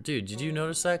if you're... Dude, did you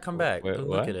notice that? Come back. Wait, Look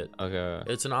what? at it. Okay.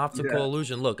 It's an optical Yeah.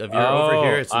 illusion. Look, if you're over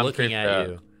here, it's I'm looking creeped at out.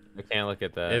 you. I can't look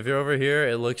at that. If you're over here,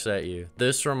 it looks at you.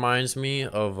 This reminds me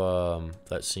of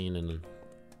that scene in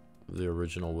the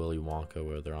original Willy Wonka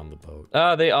where they're on the boat.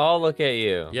 Oh, they all look at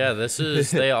you. Yeah, this is...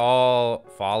 They all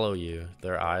follow you.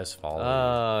 Their eyes follow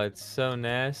Oh, it's so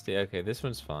nasty. Okay, this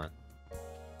one's fun. you.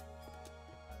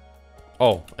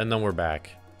 Oh, and then we're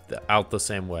back. Out the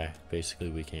same way, basically,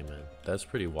 we came in. That's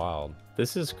pretty wild.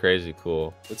 This is crazy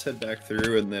cool. Let's head back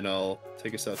through, and then I'll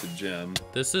take us out to Gem.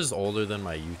 This is older than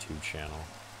my YouTube channel.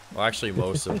 Well, actually,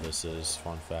 most of this is.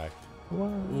 Fun fact.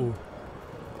 Ooh.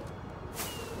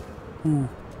 Ooh.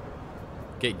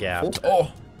 Get gapped.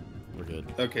 Oh! We're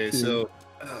good. Okay, so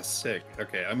sick.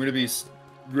 Okay, I'm gonna be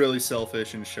really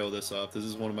selfish and show this off. This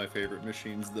is one of my favorite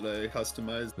machines that I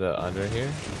customized. The under here?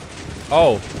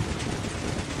 Oh!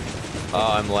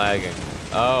 Oh, I'm lagging.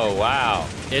 Oh, wow.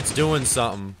 It's doing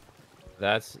something.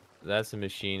 That's a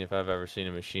machine if I've ever seen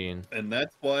a machine. And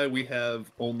that's why we have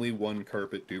only one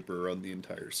carpet duper on the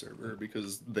entire server,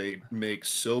 because they make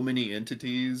so many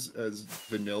entities as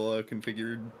vanilla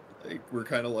configured. Like, we're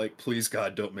kind of like, please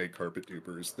God, don't make carpet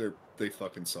dupers. They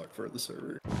fucking suck for the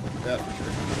server. Yeah, for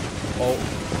sure. Oh,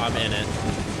 I'm in it.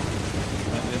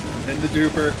 I'm in the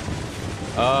duper.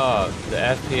 Oh, the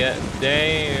FPS.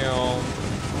 Damn.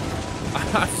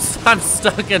 I'm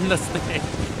stuck in this thing.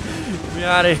 Get me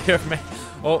out of here, man.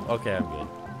 Oh, okay, I'm good.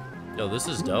 Yo, this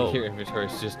is dope. Your inventory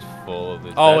is just full of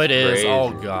this. Oh, That's it is. crazy.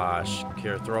 Oh, gosh.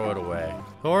 Here, throw it away.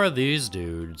 Who are these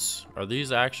dudes? Are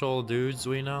these actual dudes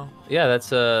we know? Yeah,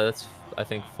 that's I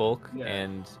think Folk Yeah.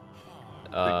 and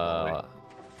Polly.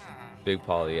 Big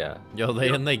Polly, yeah. Yo, they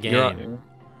in the You're game.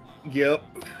 Yep.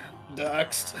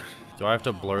 Doxed. Do I have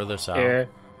to blur this out? Here,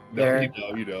 No, there.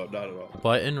 you don't. Not at all.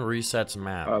 Button resets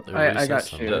map. Oh, It I got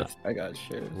resets them. shares. I got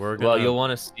shares. We're gonna... Well, you'll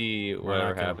want to see whatever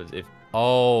not gonna- happens if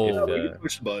Oh. Yeah, we the- can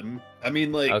push the button. I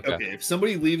mean, like, Okay. okay, if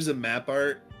somebody leaves a map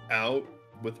art out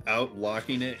without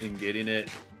locking it and getting it,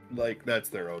 like, that's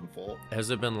their own fault. Has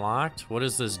it been locked? What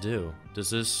does this do? Does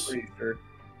this... Pretty sure.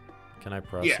 Can I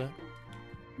press Yeah. it?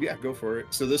 Yeah, go for it.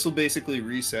 So this will basically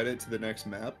reset it to the next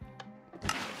map.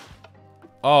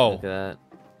 Oh. look at that.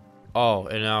 Oh,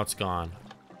 and now it's gone.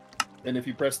 And if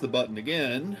you press the button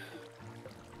again,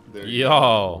 there you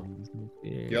Yo.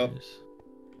 Yup.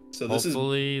 So this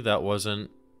Hopefully that wasn't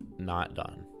not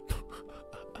done.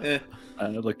 is,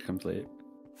 It looked complete.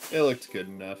 it looked good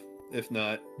enough. If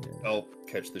not, I'll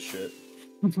catch the shit.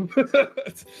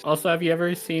 Also, have you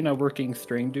ever seen a working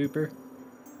string duper?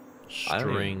 I don't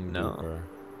even String know. duper.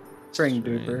 String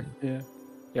String. duper, yeah.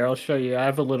 Here, I'll show you. I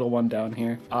have a little one down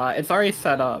here. It's already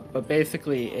set up, but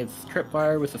basically it's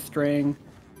tripwire with a string,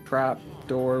 trap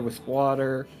door with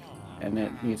water, and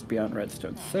it needs to be on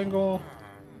redstone single.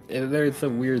 There's a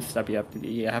weird step you have to do.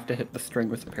 You have to hit the string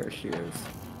with a pair of shears.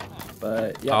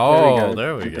 But yeah, Oh,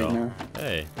 there we It's go. now.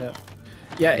 Hey.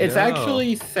 Yeah, it's Yeah.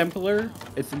 actually simpler.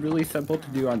 It's really simple to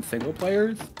do on single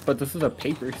players, but this is a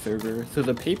paper server. So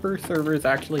the paper servers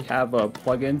actually have a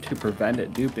plugin to prevent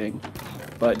it duping.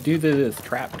 But due to this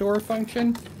trapdoor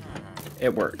function,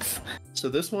 it works. So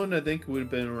this one, I think, would have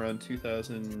been around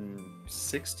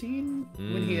 2016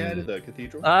 when he added the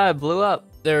cathedral. Ah, it blew up.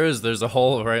 There's a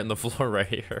hole right in the floor right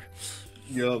here.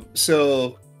 Yep.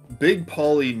 So Big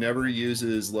Polly never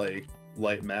uses like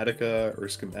Lightmatica or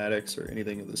schematics or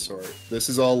anything of the sort. This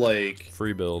is all like,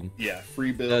 Free build. yeah,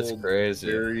 free build. That's crazy.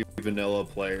 Very vanilla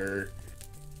player.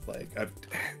 Like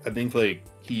I think like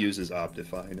he uses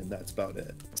Optifine and that's about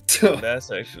it. So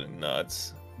That's actually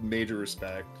nuts. major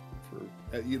respect for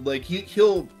like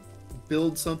he'll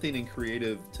build something in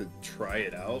creative to try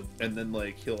it out, and then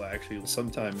like he'll actually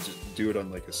sometimes just do it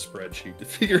on like a spreadsheet to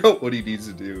figure out what he needs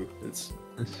to do. It's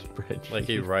Like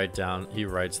he writes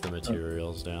the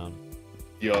materials down.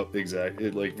 yup,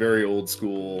 exactly. Like very old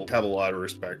school. Have a lot of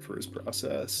respect for his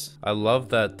process. I love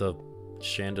that the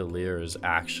chandelier is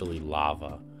actually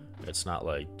lava. It's not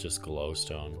like just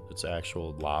glowstone. It's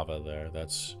actual lava there.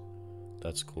 That's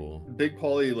cool. Big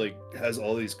Polly like has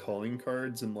all these calling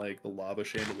cards, and like the lava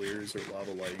chandeliers or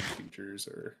lava lighting features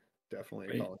are definitely a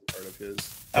Right. calling card of his.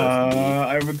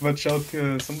 I would watch out.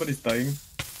 Somebody's dying.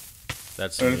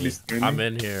 That's Or at me. least really. I'm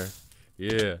in here.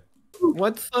 Yeah.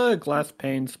 What's the glass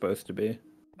pane supposed to be?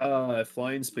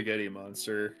 Flying spaghetti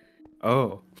monster.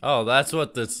 Oh. Oh, that's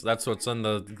what's in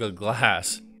the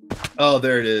glass. Oh,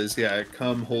 there it is. Yeah,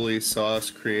 come holy sauce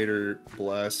creator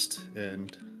blessed,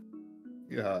 and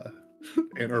yeah,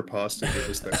 And our pasta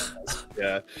goes there.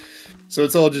 Yeah. So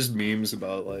it's all just memes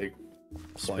about like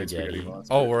flying Spaghetti.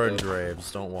 monster. Oh, we're in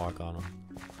Draves. Don't walk on them.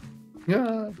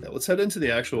 Yeah. Let's head into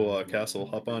the actual castle.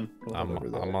 Hop on.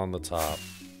 I'm on the top.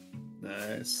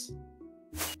 Nice.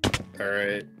 All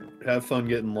right. Have fun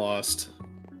getting lost.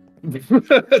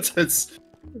 That's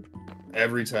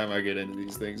every time I get into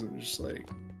these things, I'm just like,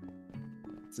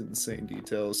 it's insane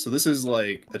details. So this is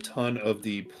like a ton of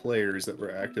the players that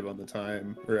were active on the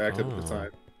time, or active at the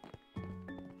time.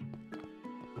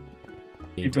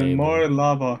 Even more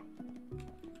lava.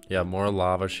 Yeah, more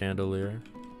lava chandelier.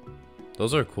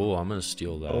 Those are cool. I'm gonna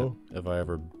steal that if I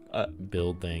ever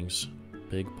build things.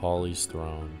 Big Polly's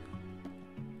throne.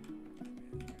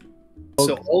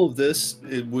 So all of this,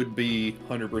 it would be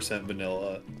 100%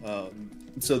 vanilla.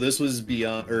 So this was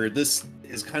beyond, or this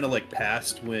is kind of like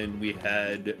past when we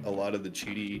had a lot of the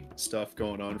cheaty stuff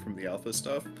going on from the alpha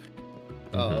stuff.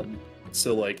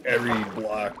 So like every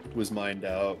block was mined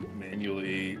out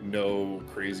manually, no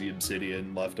crazy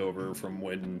obsidian left over from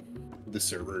when the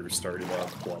server started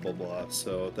up, blah blah blah.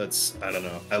 So that's, I don't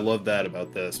know, I love that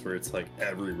about this, where it's like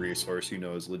every resource you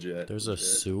know is legit. There's a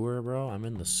sewer, bro. I'm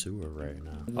in the sewer right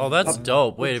now. Oh, that's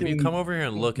dope. Wait, if you come over here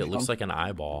and look, it looks like an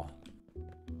eyeball.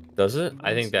 Does it?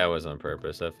 I think that was on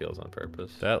purpose. That feels on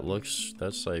purpose. That looks,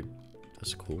 that's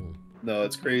cool. No,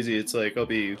 it's crazy. It's like I'll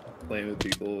be playing with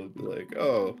people, be like,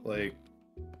 oh, like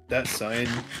that sign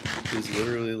is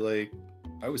literally like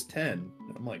I was 10.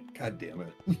 I'm like, God damn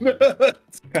it.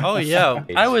 Oh yeah,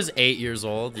 I was 8 years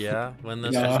old. Yeah, when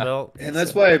this was built. And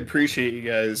that's why I appreciate you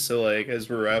guys. So like, as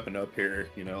we're wrapping up here,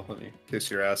 you know, let me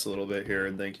kiss your ass a little bit here,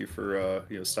 and thank you for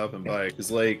you know, stopping by. Because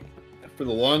like, for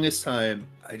the longest time,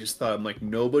 I just thought, I'm like,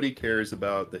 nobody cares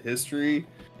about the history.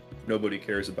 Nobody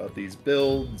cares about these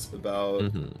builds,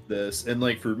 about this. And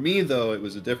like for me though, it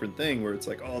was a different thing where it's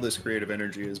like all this creative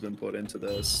energy has been put into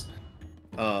this.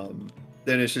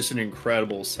 Then it's just an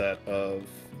incredible set of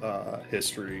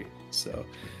history. So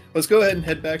let's go ahead and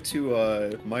head back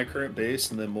to my current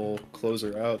base, and then we'll close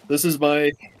her out. This is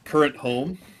my current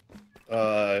home,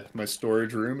 my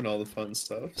storage room, and all the fun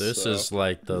stuff. This is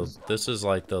like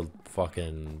the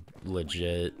fucking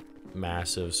legit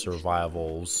massive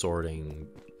survival sorting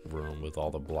room with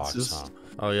all the blocks, huh?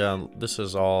 Oh yeah, this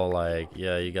is all like,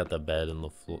 yeah, you got the bed and the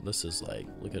floor. This is like,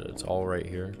 look at it, it's all right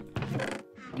here.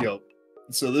 Yep.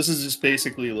 So this is just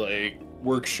basically like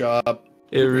workshop.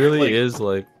 It really is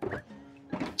like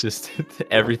just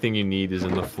everything you need is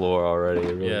in the floor already.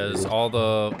 It really it's all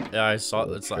the, yeah, I saw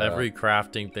it's like every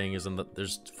crafting thing is in the,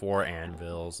 there's 4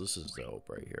 anvils. This is dope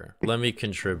right here. Let me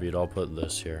contribute. I'll put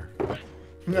this here.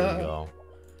 There you go.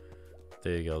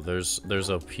 There you go. There's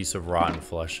a piece of rotten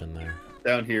flesh in there.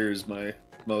 Down here is my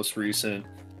most recent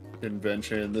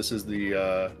invention. This is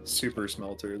the super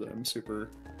smelter that I'm super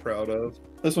proud of.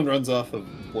 This one runs off of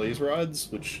blaze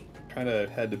rods, which kind of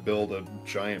had to build a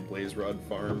giant blaze rod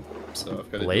farm. So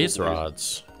I've got to blaze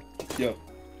rods. Yep.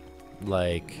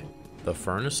 Like the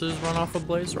furnaces run off of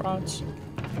blaze rods.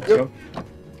 Yep.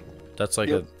 That's like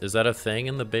is that a thing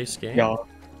in the base game? Yeah.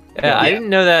 Yeah, I didn't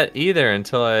know that either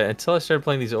until I started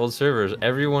playing these old servers.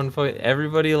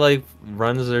 Everybody like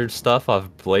runs their stuff off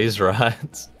blaze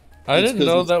rods. I didn't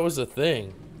know that was a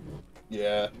thing.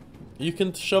 Yeah. You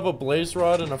can shove a blaze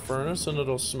rod in a furnace and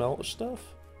it'll smelt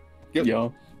stuff? Yep. Yeah.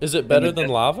 Is it better than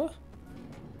lava?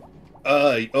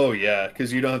 Oh yeah,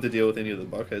 because you don't have to deal with any of the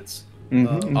buckets.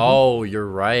 Oh, you're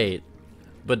right.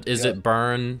 But is it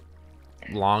burn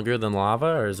longer than lava,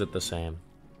 or is it the same?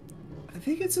 I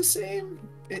think it's the same.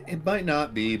 It might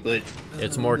not be, but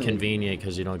It's more convenient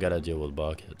because you don't gotta deal with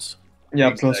buckets.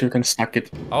 Yeah, plus you can stack it.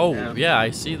 Oh yeah, I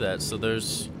see that. So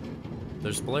there's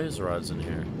blaze rods in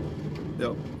here.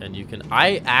 Yep. And you can,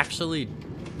 I've played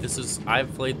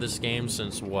this game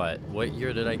since what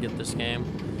year did I get this game?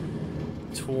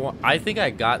 I think I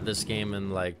got this game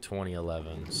in like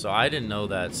 2011, so I didn't know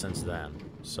that since then,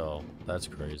 so that's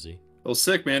crazy. Well,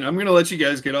 sick, man. I'm gonna let you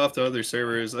guys get off to other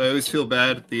servers. I always feel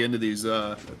bad at the end of these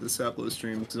the Saplo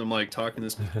stream because I'm like talking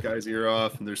this guy's ear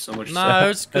off, and there's so much. No,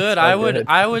 it's good. I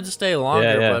would stay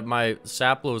longer, but my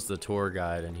Saplo's the tour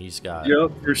guide, and he's got.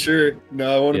 Yep, for sure.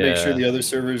 No, I want to make sure the other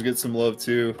servers get some love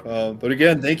too. But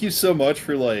again, thank you so much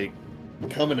for like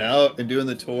coming out and doing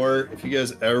the tour. If you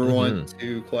guys ever want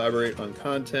to collaborate on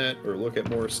content or look at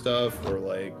more stuff or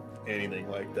like anything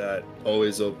like that,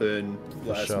 always open.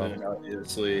 Last minute,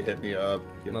 obviously, hit me up.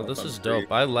 No, this is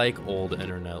dope. I like old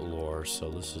internet lore, so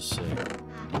this is sick.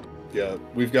 Yeah,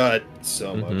 we've got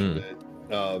so much of it.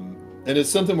 And it's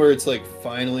something where it's like,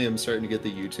 finally I'm starting to get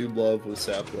the YouTube love with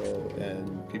Saplo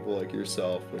and people like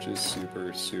yourself, which is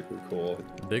super, super cool.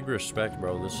 Big respect,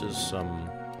 bro. This is some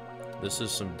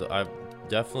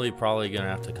definitely probably gonna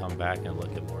have to come back and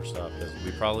look at more stuff because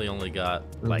we probably only got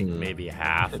like maybe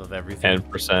half of everything.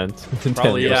 10%.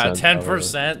 Probably, yeah,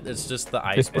 10%. It's just the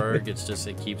iceberg. It's just,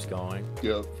 it keeps going.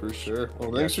 Yeah, for sure.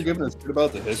 Well, thanks for giving us shit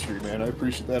about the history, man. I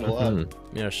appreciate that a lot.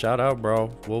 Yeah, shout out,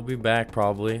 bro. We'll be back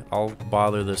probably. I'll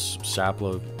bother this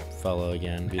Saplo fella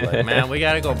again. Be like, man, we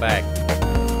gotta go back.